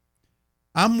Cilicia.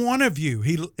 I'm one of you.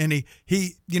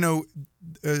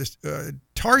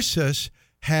 Tarsus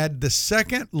had the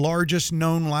second largest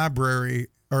known library,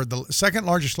 or the second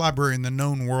largest library in the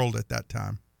known world at that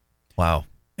time. Wow.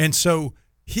 And so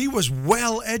he was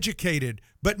well educated.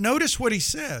 But notice what he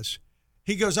says.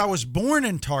 He goes, I was born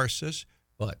in Tarsus,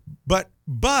 but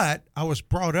I was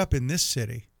brought up in this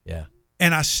city. Yeah.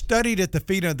 And I studied at the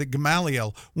feet of the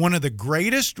Gamaliel, one of the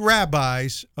greatest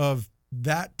rabbis of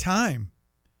that time.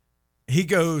 He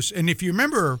goes, and if you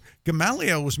remember,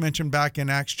 Gamaliel was mentioned back in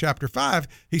Acts chapter 5.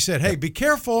 He said, hey, be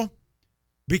careful.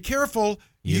 Be careful.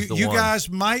 You guys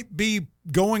might be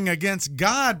going against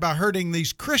God by hurting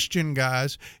these Christian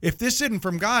guys. If this isn't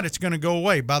from God, it's going to go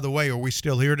away. By the way, are we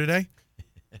still here today?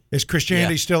 Is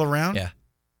Christianity still around? Yeah.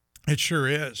 It sure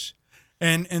is.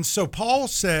 And so Paul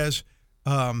says,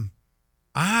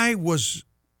 I was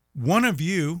one of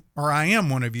you, or I am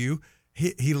one of you.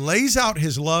 He lays out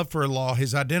his love for law,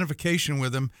 his identification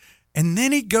with him, and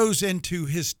then he goes into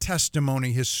his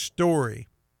testimony, his story.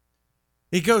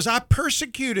 He goes, I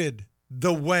persecuted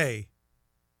the way.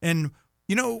 And,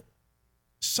 you know,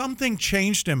 something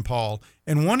changed in Paul.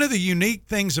 And one of the unique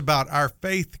things about our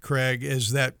faith, Craig,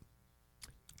 is that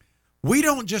we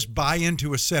don't just buy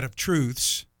into a set of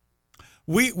truths.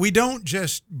 We don't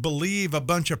just believe a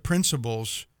bunch of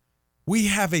principles. We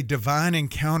have a divine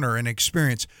encounter and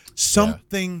experience.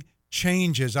 Something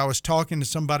changes. I was talking to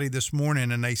somebody this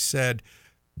morning, and they said,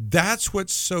 that's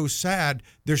what's so sad.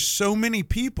 There's so many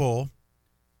people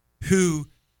who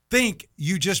think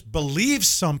you just believe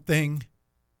something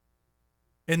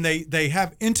and they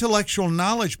have intellectual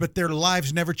knowledge, but their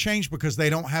lives never change because they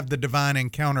don't have the divine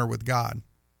encounter with God.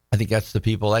 I think that's the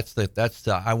people. That's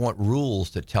the. I want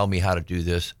rules that tell me how to do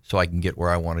this so I can get where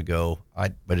I want to go.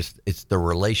 But it's the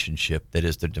relationship that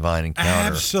is the divine encounter.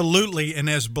 Absolutely. And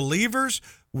as believers,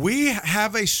 we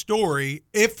have a story,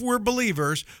 if we're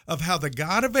believers, of how the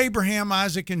God of Abraham,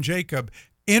 Isaac, and Jacob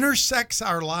intersects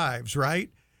our lives, right?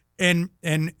 And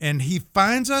he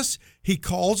finds us. He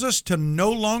calls us to no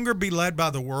longer be led by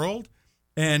the world,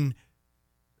 and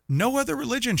no other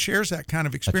religion shares that kind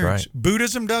of experience. That's right.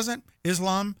 Buddhism doesn't.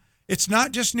 Islam. It's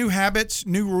not just new habits,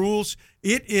 new rules.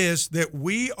 It is that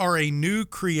we are a new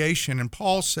creation. And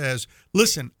Paul says,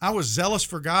 listen, I was zealous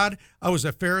for God. I was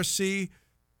a Pharisee.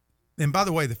 And by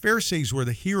the way, the Pharisees were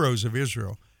the heroes of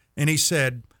Israel. And he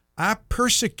said, I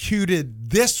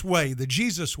persecuted this way, the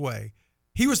Jesus way.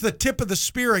 He was the tip of the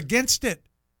spear against it.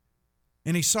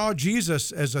 And he saw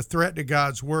Jesus as a threat to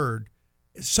God's word.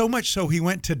 So much so he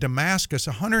went to Damascus,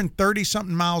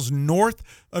 130-something miles north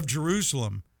of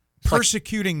Jerusalem,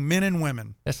 persecuting men and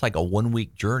women. That's like a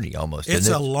 1-week journey almost. It's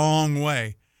a long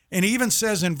way. And he even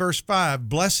says in verse 5,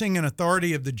 blessing and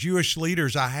authority of the Jewish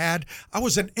leaders I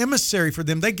was an emissary for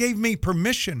them. They gave me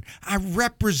permission. I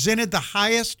represented the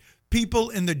highest people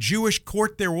in the Jewish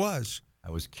court there was.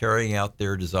 I was carrying out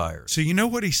their desires. So you know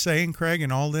what he's saying, Craig, in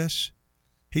all this?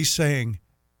 He's saying,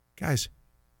 guys,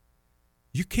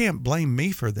 you can't blame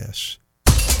me for this.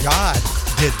 God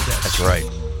did this. That's right.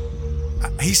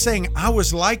 He's saying, I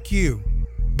was like you,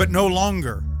 but no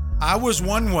longer. I was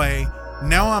one way,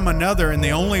 now I'm another, and the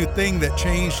only thing that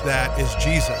changed that is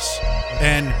Jesus.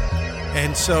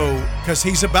 And so, because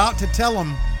he's about to tell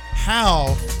them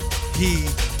how he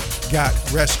got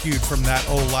rescued from that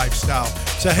old lifestyle.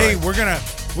 So, hey, we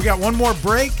got one more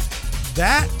break.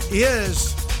 That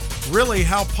is really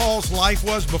how Paul's life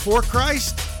was before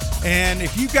Christ. And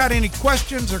if you've got any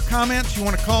questions or comments, you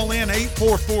want to call in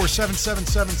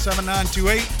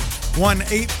 844-777-7928.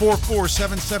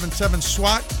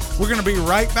 1-844-777-SWAT. We're going to be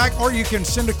right back, or you can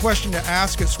send a question to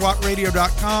ask at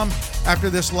swatradio.com after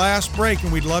this last break,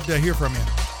 and we'd love to hear from you.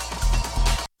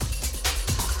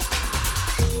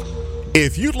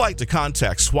 If you'd like to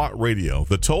contact SWAT Radio,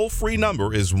 the toll-free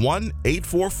number is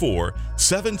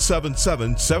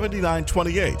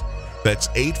 1-844-777-7928. That's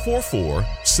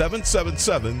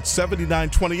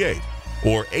 844-777-7928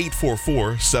 or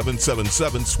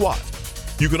 844-777-SWAT.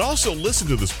 You can also listen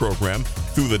to this program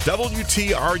through the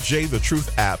WTRJ The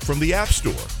Truth app from the App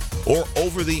Store or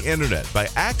over the internet by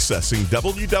accessing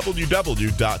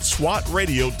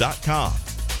www.swatradio.com.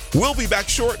 We'll be back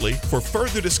shortly for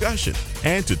further discussion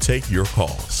and to take your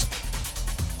calls.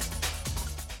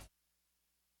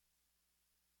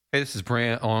 Hey, this is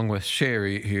Brant along with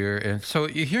Sherry here. And so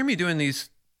you hear me doing these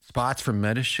spots for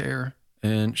Medi-Share,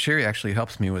 and Sherry actually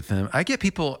helps me with them. I get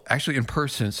people actually in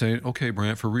person saying, okay,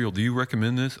 Brant, for real, do you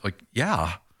recommend this? Like,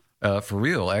 yeah, for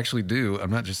real, I actually do.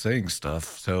 I'm not just saying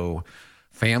stuff. So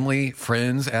family,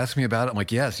 friends ask me about it. I'm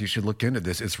like, yes, you should look into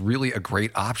this. It's really a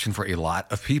great option for a lot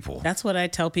of people. That's what I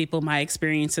tell people. My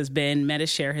experience has been,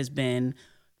 Medi-Share has been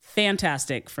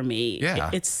fantastic for me. Yeah.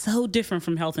 It's so different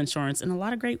from health insurance in a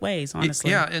lot of great ways,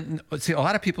 honestly. Yeah, and see, a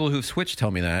lot of people who've switched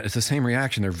tell me that. It's the same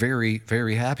reaction. They're very,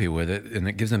 very happy with it, and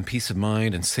it gives them peace of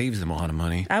mind and saves them a lot of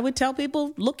money. I would tell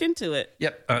people, look into it.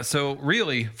 Yep. So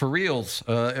really, for reals,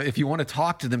 if you want to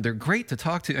talk to them, they're great to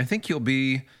talk to. I think you'll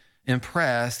be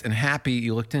impressed and happy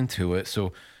you looked into it.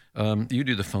 So you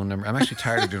do the phone number. I'm actually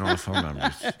tired of doing all the phone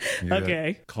numbers.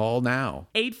 Okay. Call now.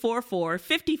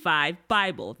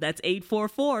 844-55-BIBLE. That's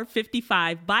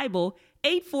 844-55-BIBLE.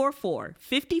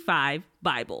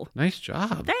 844-55-BIBLE. Nice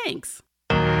job. Thanks.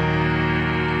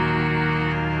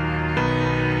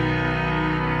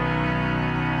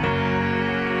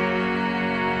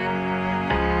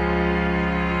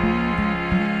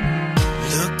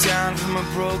 Look down from a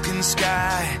broken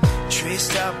sky,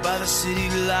 traced out by the city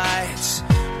lights.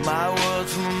 My world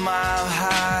from a mile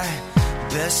high,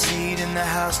 best seat in the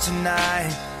house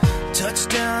tonight.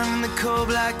 Touchdown in the cold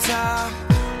black top,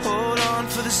 hold on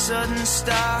for the sudden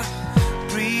stop.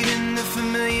 Breathe in the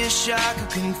familiar shock of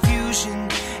confusion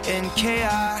and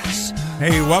chaos.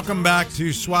 Hey, welcome back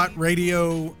to SWAT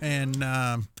Radio, and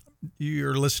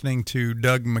you're listening to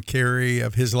Doug McCary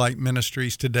of His Light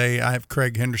Ministries today. I have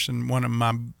Craig Henderson, one of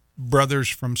my brothers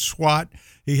from SWAT.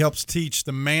 He helps teach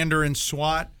the Mandarin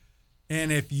SWAT.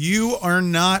 And if you are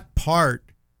not part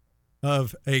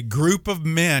of a group of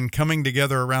men coming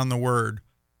together around the Word,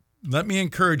 let me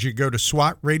encourage you, go to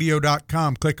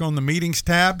swatradio.com, click on the meetings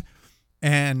tab,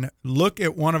 and look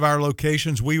at one of our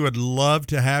locations. We would love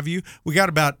to have you. We got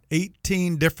about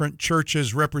 18 different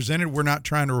churches represented. We're not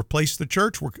trying to replace the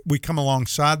church. We come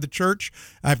alongside the church.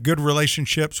 I have good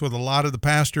relationships with a lot of the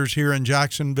pastors here in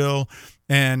Jacksonville,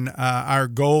 and our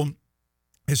goal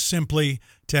is simply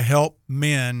to help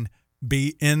men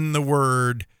be in the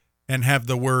Word and have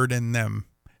the Word in them,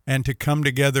 and to come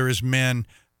together as men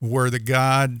where the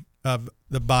God of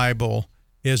the Bible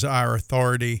is our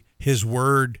authority. His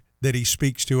Word that He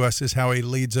speaks to us is how He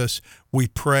leads us. We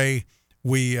pray,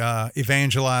 we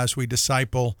evangelize, we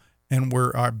disciple, and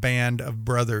we're our band of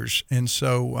brothers. And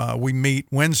so we meet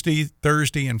Wednesday,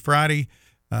 Thursday, and Friday.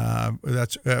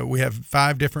 We have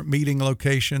 5 different meeting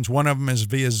locations. One of them is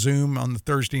via Zoom on the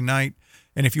Thursday night.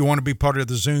 And if you want to be part of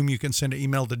the Zoom, you can send an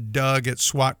email to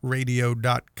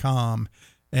doug@swatradio.com.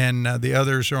 And the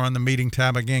others are on the meeting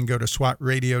tab. Again, go to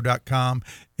swatradio.com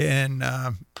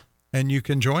and you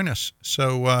can join us.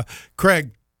 So,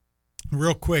 Craig,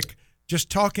 real quick, just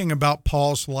talking about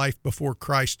Paul's life before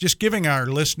Christ, just giving our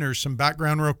listeners some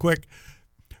background real quick.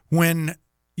 When,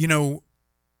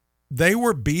 they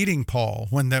were beating Paul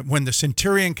when the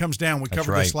centurion comes down. We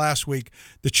covered this last week.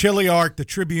 The Chiliarch, the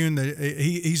tribune,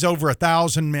 he's over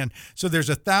 1,000 men. So there's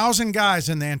 1,000 guys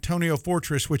in the Antonia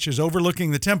fortress, which is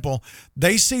overlooking the temple.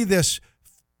 They see this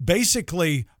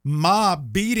basically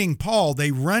mob beating Paul.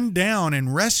 They run down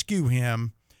and rescue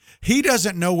him. He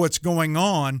doesn't know what's going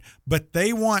on, but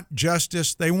they want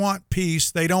justice. They want peace.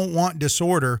 They don't want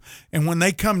disorder. And when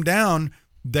they come down,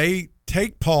 they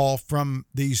take Paul from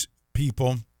these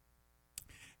people.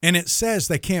 And it says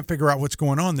they can't figure out what's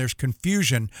going on. There's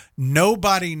confusion.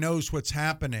 Nobody knows what's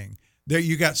happening. There,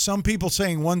 you got some people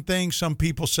saying one thing, some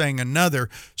people saying another.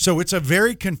 So it's a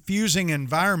very confusing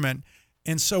environment.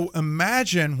 And so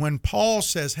imagine when Paul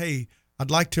says, hey,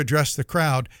 I'd like to address the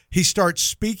crowd. He starts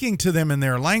speaking to them in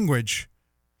their language,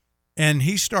 and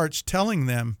he starts telling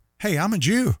them, hey, I'm a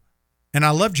Jew, and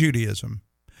I love Judaism.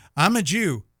 I'm a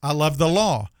Jew. I love the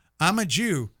law. I'm a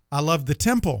Jew. I love the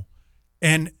temple.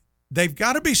 And they've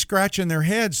got to be scratching their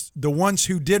heads, the ones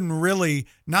who didn't really,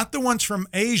 not the ones from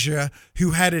Asia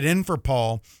who had it in for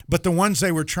Paul, but the ones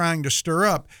they were trying to stir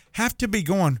up, have to be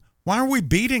going, why are we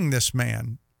beating this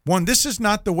man? One, this is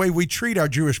not the way we treat our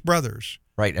Jewish brothers.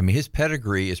 Right. I mean, his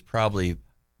pedigree is probably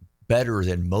better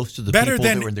than most of the people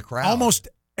that were in the crowd. Almost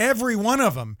every one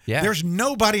of them. Yeah. There's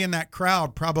nobody in that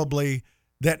crowd probably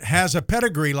that has a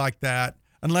pedigree like that,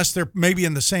 unless they're maybe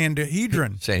in the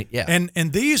Sanhedrin. Yeah.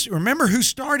 And these, remember who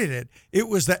started it? It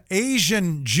was the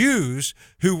Asian Jews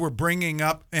who were bringing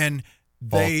up, and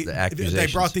they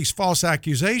brought these false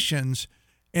accusations.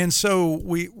 And so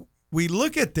we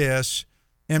look at this,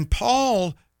 and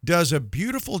Paul does a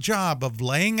beautiful job of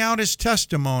laying out his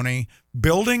testimony,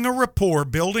 building a rapport,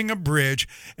 building a bridge.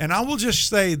 And I will just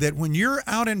say that when you're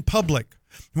out in public,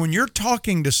 when you're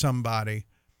talking to somebody,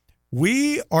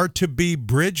 we are to be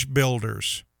bridge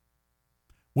builders.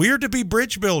 We are to be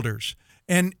bridge builders.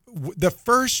 And the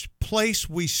first place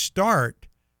we start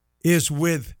is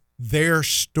with their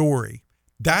story.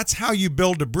 That's how you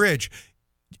build a bridge.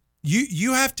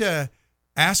 You have to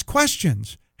ask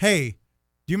questions. Hey,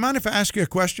 do you mind if I ask you a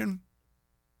question?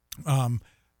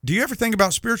 Do you ever think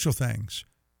about spiritual things?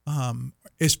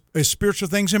 Is spiritual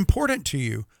things important to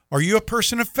you? Are you a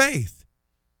person of faith?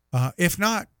 If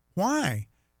not, why?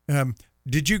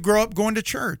 Did you grow up going to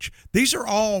church? These are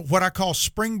all what I call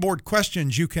springboard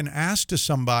questions you can ask to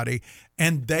somebody,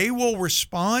 and they will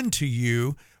respond to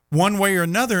you one way or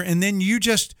another. And then you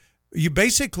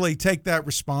basically take that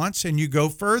response and you go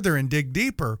further and dig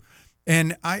deeper.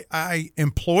 And I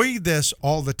employ this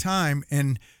all the time,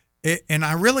 and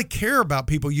I really care about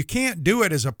people. You can't do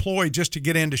it as a ploy just to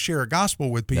get in to share a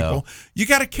gospel with people. No. You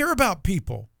got to care about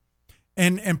people.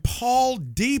 And Paul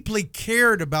deeply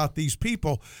cared about these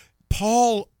people.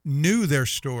 Paul knew their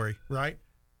story, right?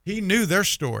 He knew their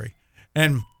story.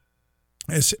 And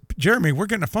Jeremy, we're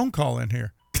getting a phone call in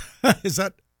here. Is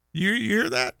that you hear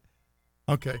that?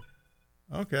 Okay.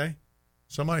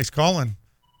 Somebody's calling.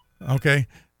 Okay.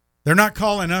 They're not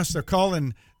calling us. They're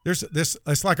calling. There's this.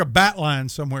 It's like a bat line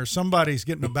somewhere. Somebody's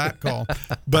getting a bat call.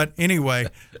 But anyway,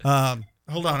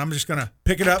 hold on. I'm just going to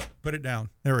pick it up, put it down.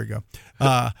 There we go.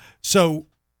 So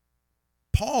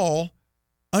Paul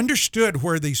understood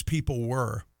where these people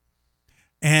were,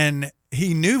 and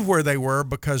he knew where they were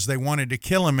because they wanted to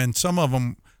kill him. And some of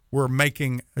them were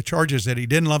making charges that he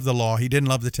didn't love the law. He didn't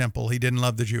love the temple. He didn't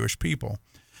love the Jewish people.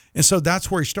 And so that's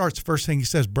where he starts. The first thing he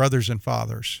says, brothers and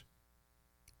fathers.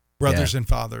 Brothers and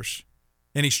fathers.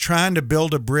 And he's trying to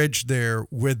build a bridge there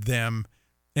with them.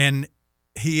 And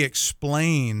he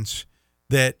explains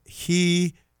that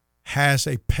he has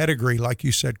a pedigree, like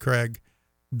you said, Craig,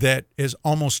 that is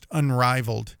almost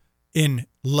unrivaled in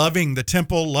loving the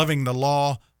temple, loving the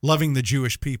law, loving the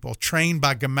Jewish people, trained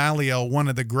by Gamaliel, one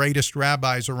of the greatest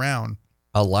rabbis around.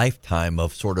 A lifetime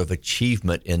of sort of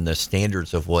achievement in the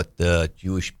standards of what the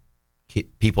Jewish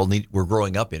people were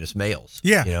growing up in as males.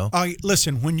 Yeah. You know?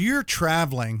 Listen, when you're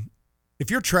traveling,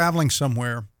 if you're traveling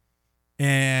somewhere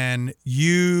and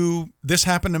this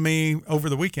happened to me over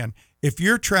the weekend. If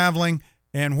you're traveling,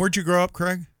 and where'd you grow up,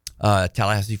 Craig?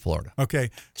 Tallahassee, Florida.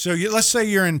 Okay. So let's say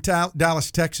you're in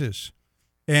Dallas, Texas,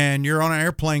 and you're on an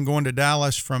airplane going to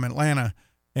Dallas from Atlanta,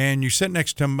 and you sit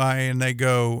next to somebody and they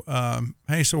go,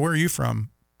 hey, so where are you from?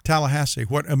 Tallahassee.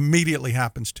 What immediately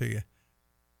happens to you?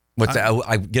 What's that?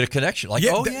 I get a connection. Like,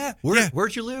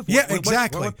 where'd you live? Yeah,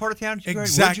 exactly. What part of town did you go to?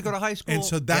 Exactly. Where'd you go to high school? And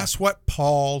so that's what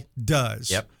Paul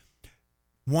does. Yep.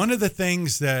 One of the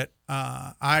things that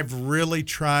I've really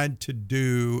tried to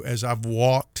do as I've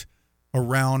walked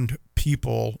around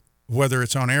people, whether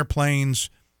it's on airplanes,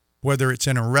 whether it's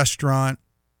in a restaurant,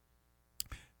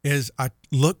 is I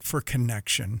look for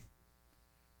connection,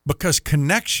 because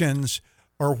connections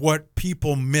are what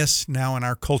people miss now in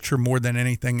our culture more than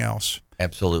anything else.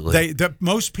 Absolutely.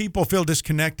 Most people feel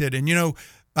disconnected. And,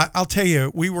 I'll tell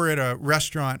you, we were at a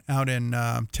restaurant out in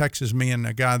Texas, me and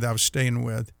a guy that I was staying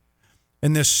with,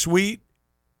 and this sweet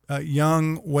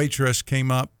young waitress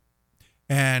came up,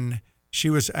 and she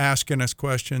was asking us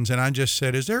questions, and I just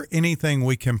said, is there anything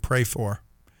we can pray for?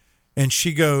 And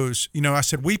she goes, I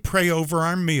said, we pray over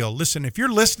our meal. Listen, if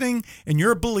you're listening and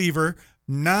you're a believer,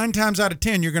 9 times out of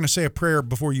 10, you're going to say a prayer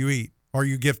before you eat or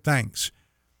you give thanks.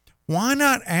 Why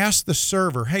not ask the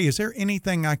server, hey, is there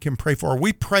anything I can pray for?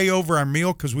 We pray over our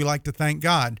meal because we like to thank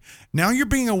God. Now you're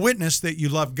being a witness that you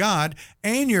love God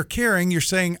and you're caring. You're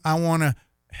saying, I want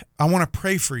to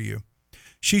pray for you.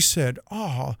 She said,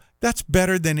 oh, that's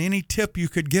better than any tip you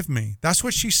could give me. That's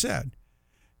what she said.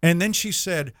 And then she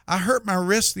said, I hurt my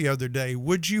wrist the other day.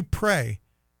 Would you pray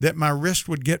that my wrist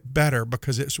would get better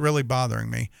because it's really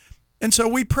bothering me? And so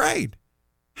we prayed.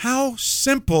 How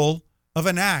simple of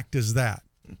an act is that?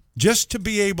 Just to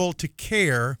be able to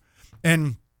care.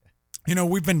 And, you know,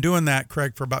 we've been doing that,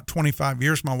 Craig, for about 25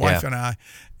 years, my wife and I,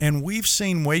 and we've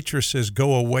seen waitresses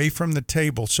go away from the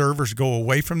table, servers go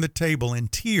away from the table in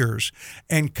tears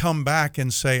and come back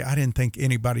and say, I didn't think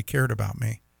anybody cared about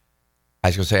me. I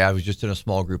was going to say, I was just in a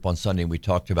small group on Sunday, and we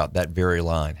talked about that very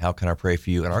line. How can I pray for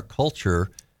you? In our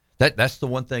culture, that's the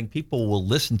one thing people will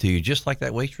listen to you, just like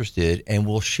that waitress did, and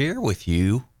will share with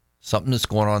you something that's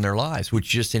going on in their lives, which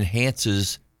just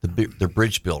enhances the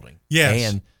bridge building.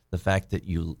 Yes. And the fact that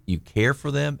you care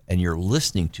for them and you're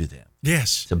listening to them.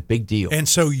 Yes. It's a big deal. And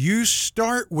so you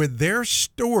start with their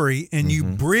story and you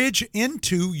bridge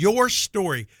into your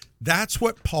story. That's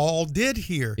what Paul did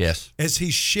here. Yes. As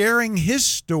he's sharing his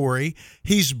story,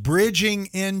 he's bridging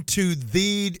into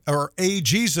a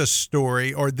Jesus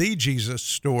story or the Jesus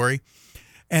story.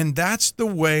 And that's the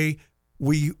way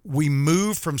we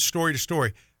move from story to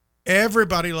story.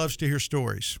 Everybody loves to hear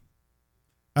stories.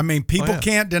 I mean, people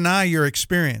can't deny your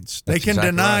experience. They can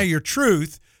deny your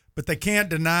truth, but they can't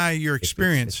deny your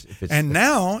experience. And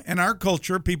now, in our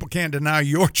culture, people can't deny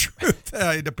your truth,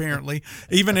 apparently,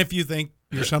 even if you think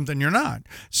you're something you're not.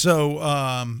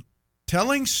 So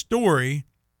telling story,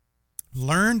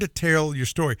 learn to tell your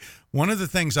story. One of the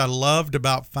things I loved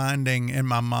about finding in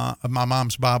my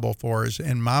mom's Bible for is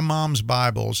in my mom's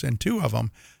Bibles, and two of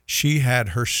them, she had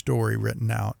her story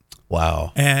written out.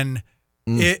 Wow. And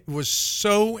it was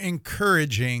so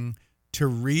encouraging to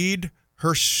read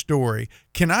her story.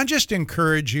 Can I just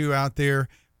encourage you out there,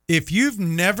 if you've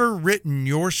never written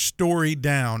your story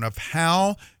down of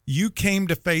how you came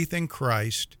to faith in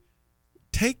Christ,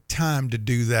 take time to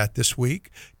do that this week.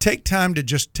 Take time to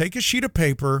just take a sheet of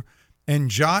paper and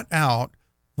jot out,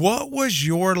 what was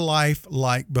your life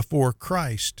like before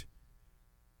Christ?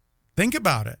 Think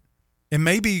about it. And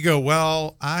maybe you go,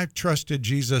 well, I trusted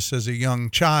Jesus as a young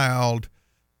child,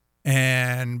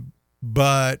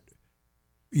 but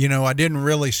you know, I didn't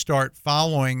really start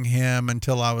following him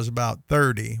until I was about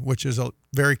 30, which is a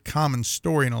very common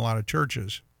story in a lot of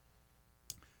churches.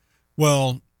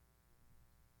 Well,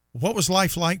 what was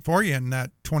life like for you in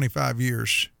that 25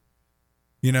 years,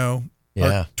 you know,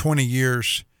 or 20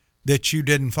 years that you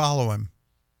didn't follow him?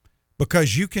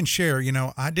 Because you can share, you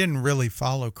know, I didn't really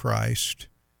follow Christ.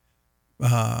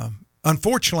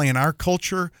 Unfortunately, in our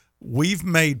culture, we've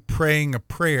made praying a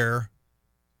prayer,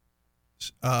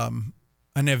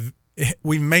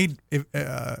 we made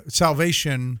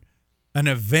salvation an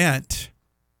event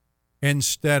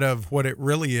instead of what it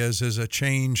really is a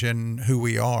change in who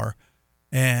we are.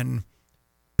 And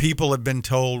people have been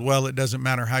told, well, it doesn't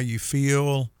matter how you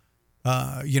feel.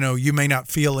 You know, you may not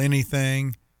feel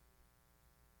anything.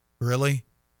 Really?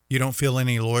 You don't feel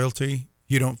any loyalty?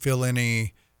 You don't feel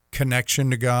any connection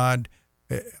to God?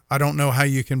 I don't know how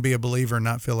you can be a believer and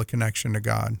not feel a connection to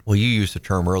God. Well, you used the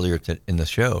term earlier in the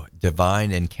show,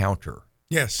 divine encounter.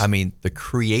 Yes. I mean, the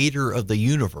creator of the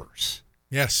universe.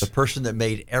 Yes. The person that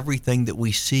made everything that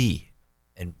we see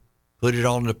and put it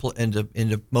all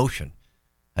into motion.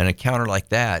 An encounter like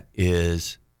that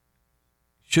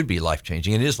should be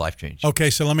life-changing. It is life-changing. Okay,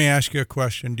 so let me ask you a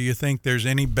question. Do you think there's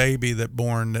any baby that's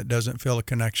born that doesn't feel a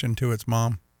connection to its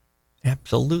mom?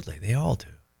 Absolutely. They all do.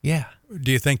 Yeah.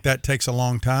 Do you think that takes a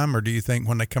long time, or do you think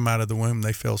when they come out of the womb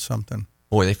they feel something?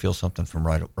 Boy, they feel something from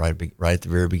right at the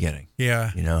very beginning.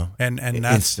 Yeah. You know, and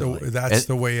that's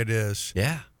the way it is.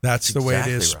 Yeah. That's the way it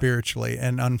is spiritually.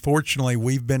 And unfortunately,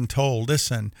 we've been told,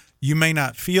 listen, you may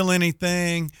not feel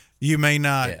anything, you may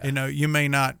not, you may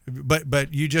not,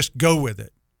 but you just go with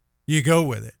it. You go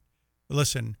with it.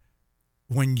 Listen,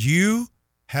 when you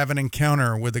have an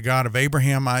encounter with the God of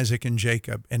Abraham, Isaac, and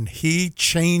Jacob, and he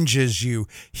changes you,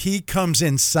 he comes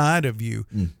inside of you,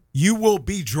 you will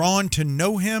be drawn to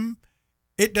know him.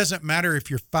 It doesn't matter if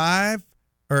you're 5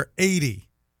 or 80.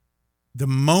 The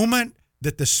moment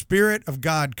that the Spirit of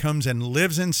God comes and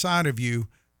lives inside of you,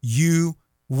 you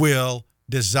will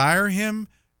desire him.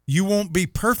 You won't be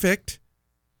perfect,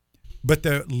 but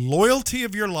the loyalty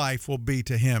of your life will be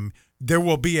to him. There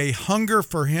will be a hunger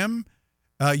for him.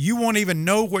 You won't even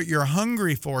know what you're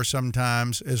hungry for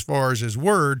sometimes as far as his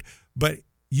word, but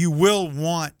you will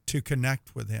want to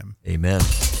connect with him. Amen.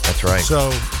 That's right.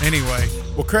 So anyway,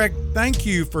 well, Craig, thank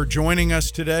you for joining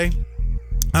us today.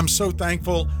 I'm so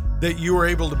thankful that you were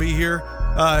able to be here.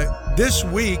 This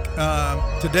week,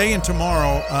 today and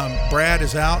tomorrow, Brad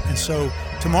is out. And so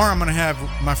tomorrow I'm going to have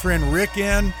my friend Rick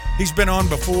in. He's been on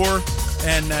before,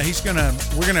 and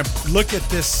we're going to look at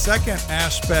this second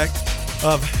aspect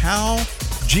of how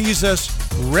Jesus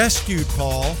rescued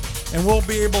Paul, and we'll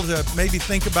be able to maybe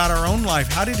think about our own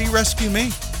life. How did he rescue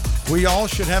me? We all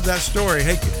should have that story.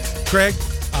 Hey, Craig,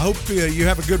 I hope you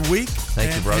have a good week.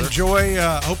 Thank you, brother. Enjoy.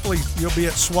 Hopefully, you'll be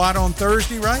at SWAT on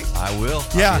Thursday, right? I will.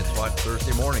 Yeah. I'll be at SWAT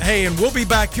Thursday morning. Hey, and we'll be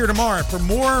back here tomorrow. For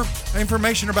more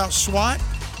information about SWAT,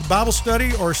 Bible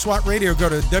study, or SWAT Radio, go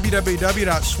to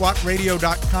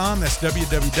www.swatradio.com. That's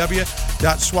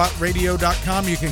www.swatradio.com. You can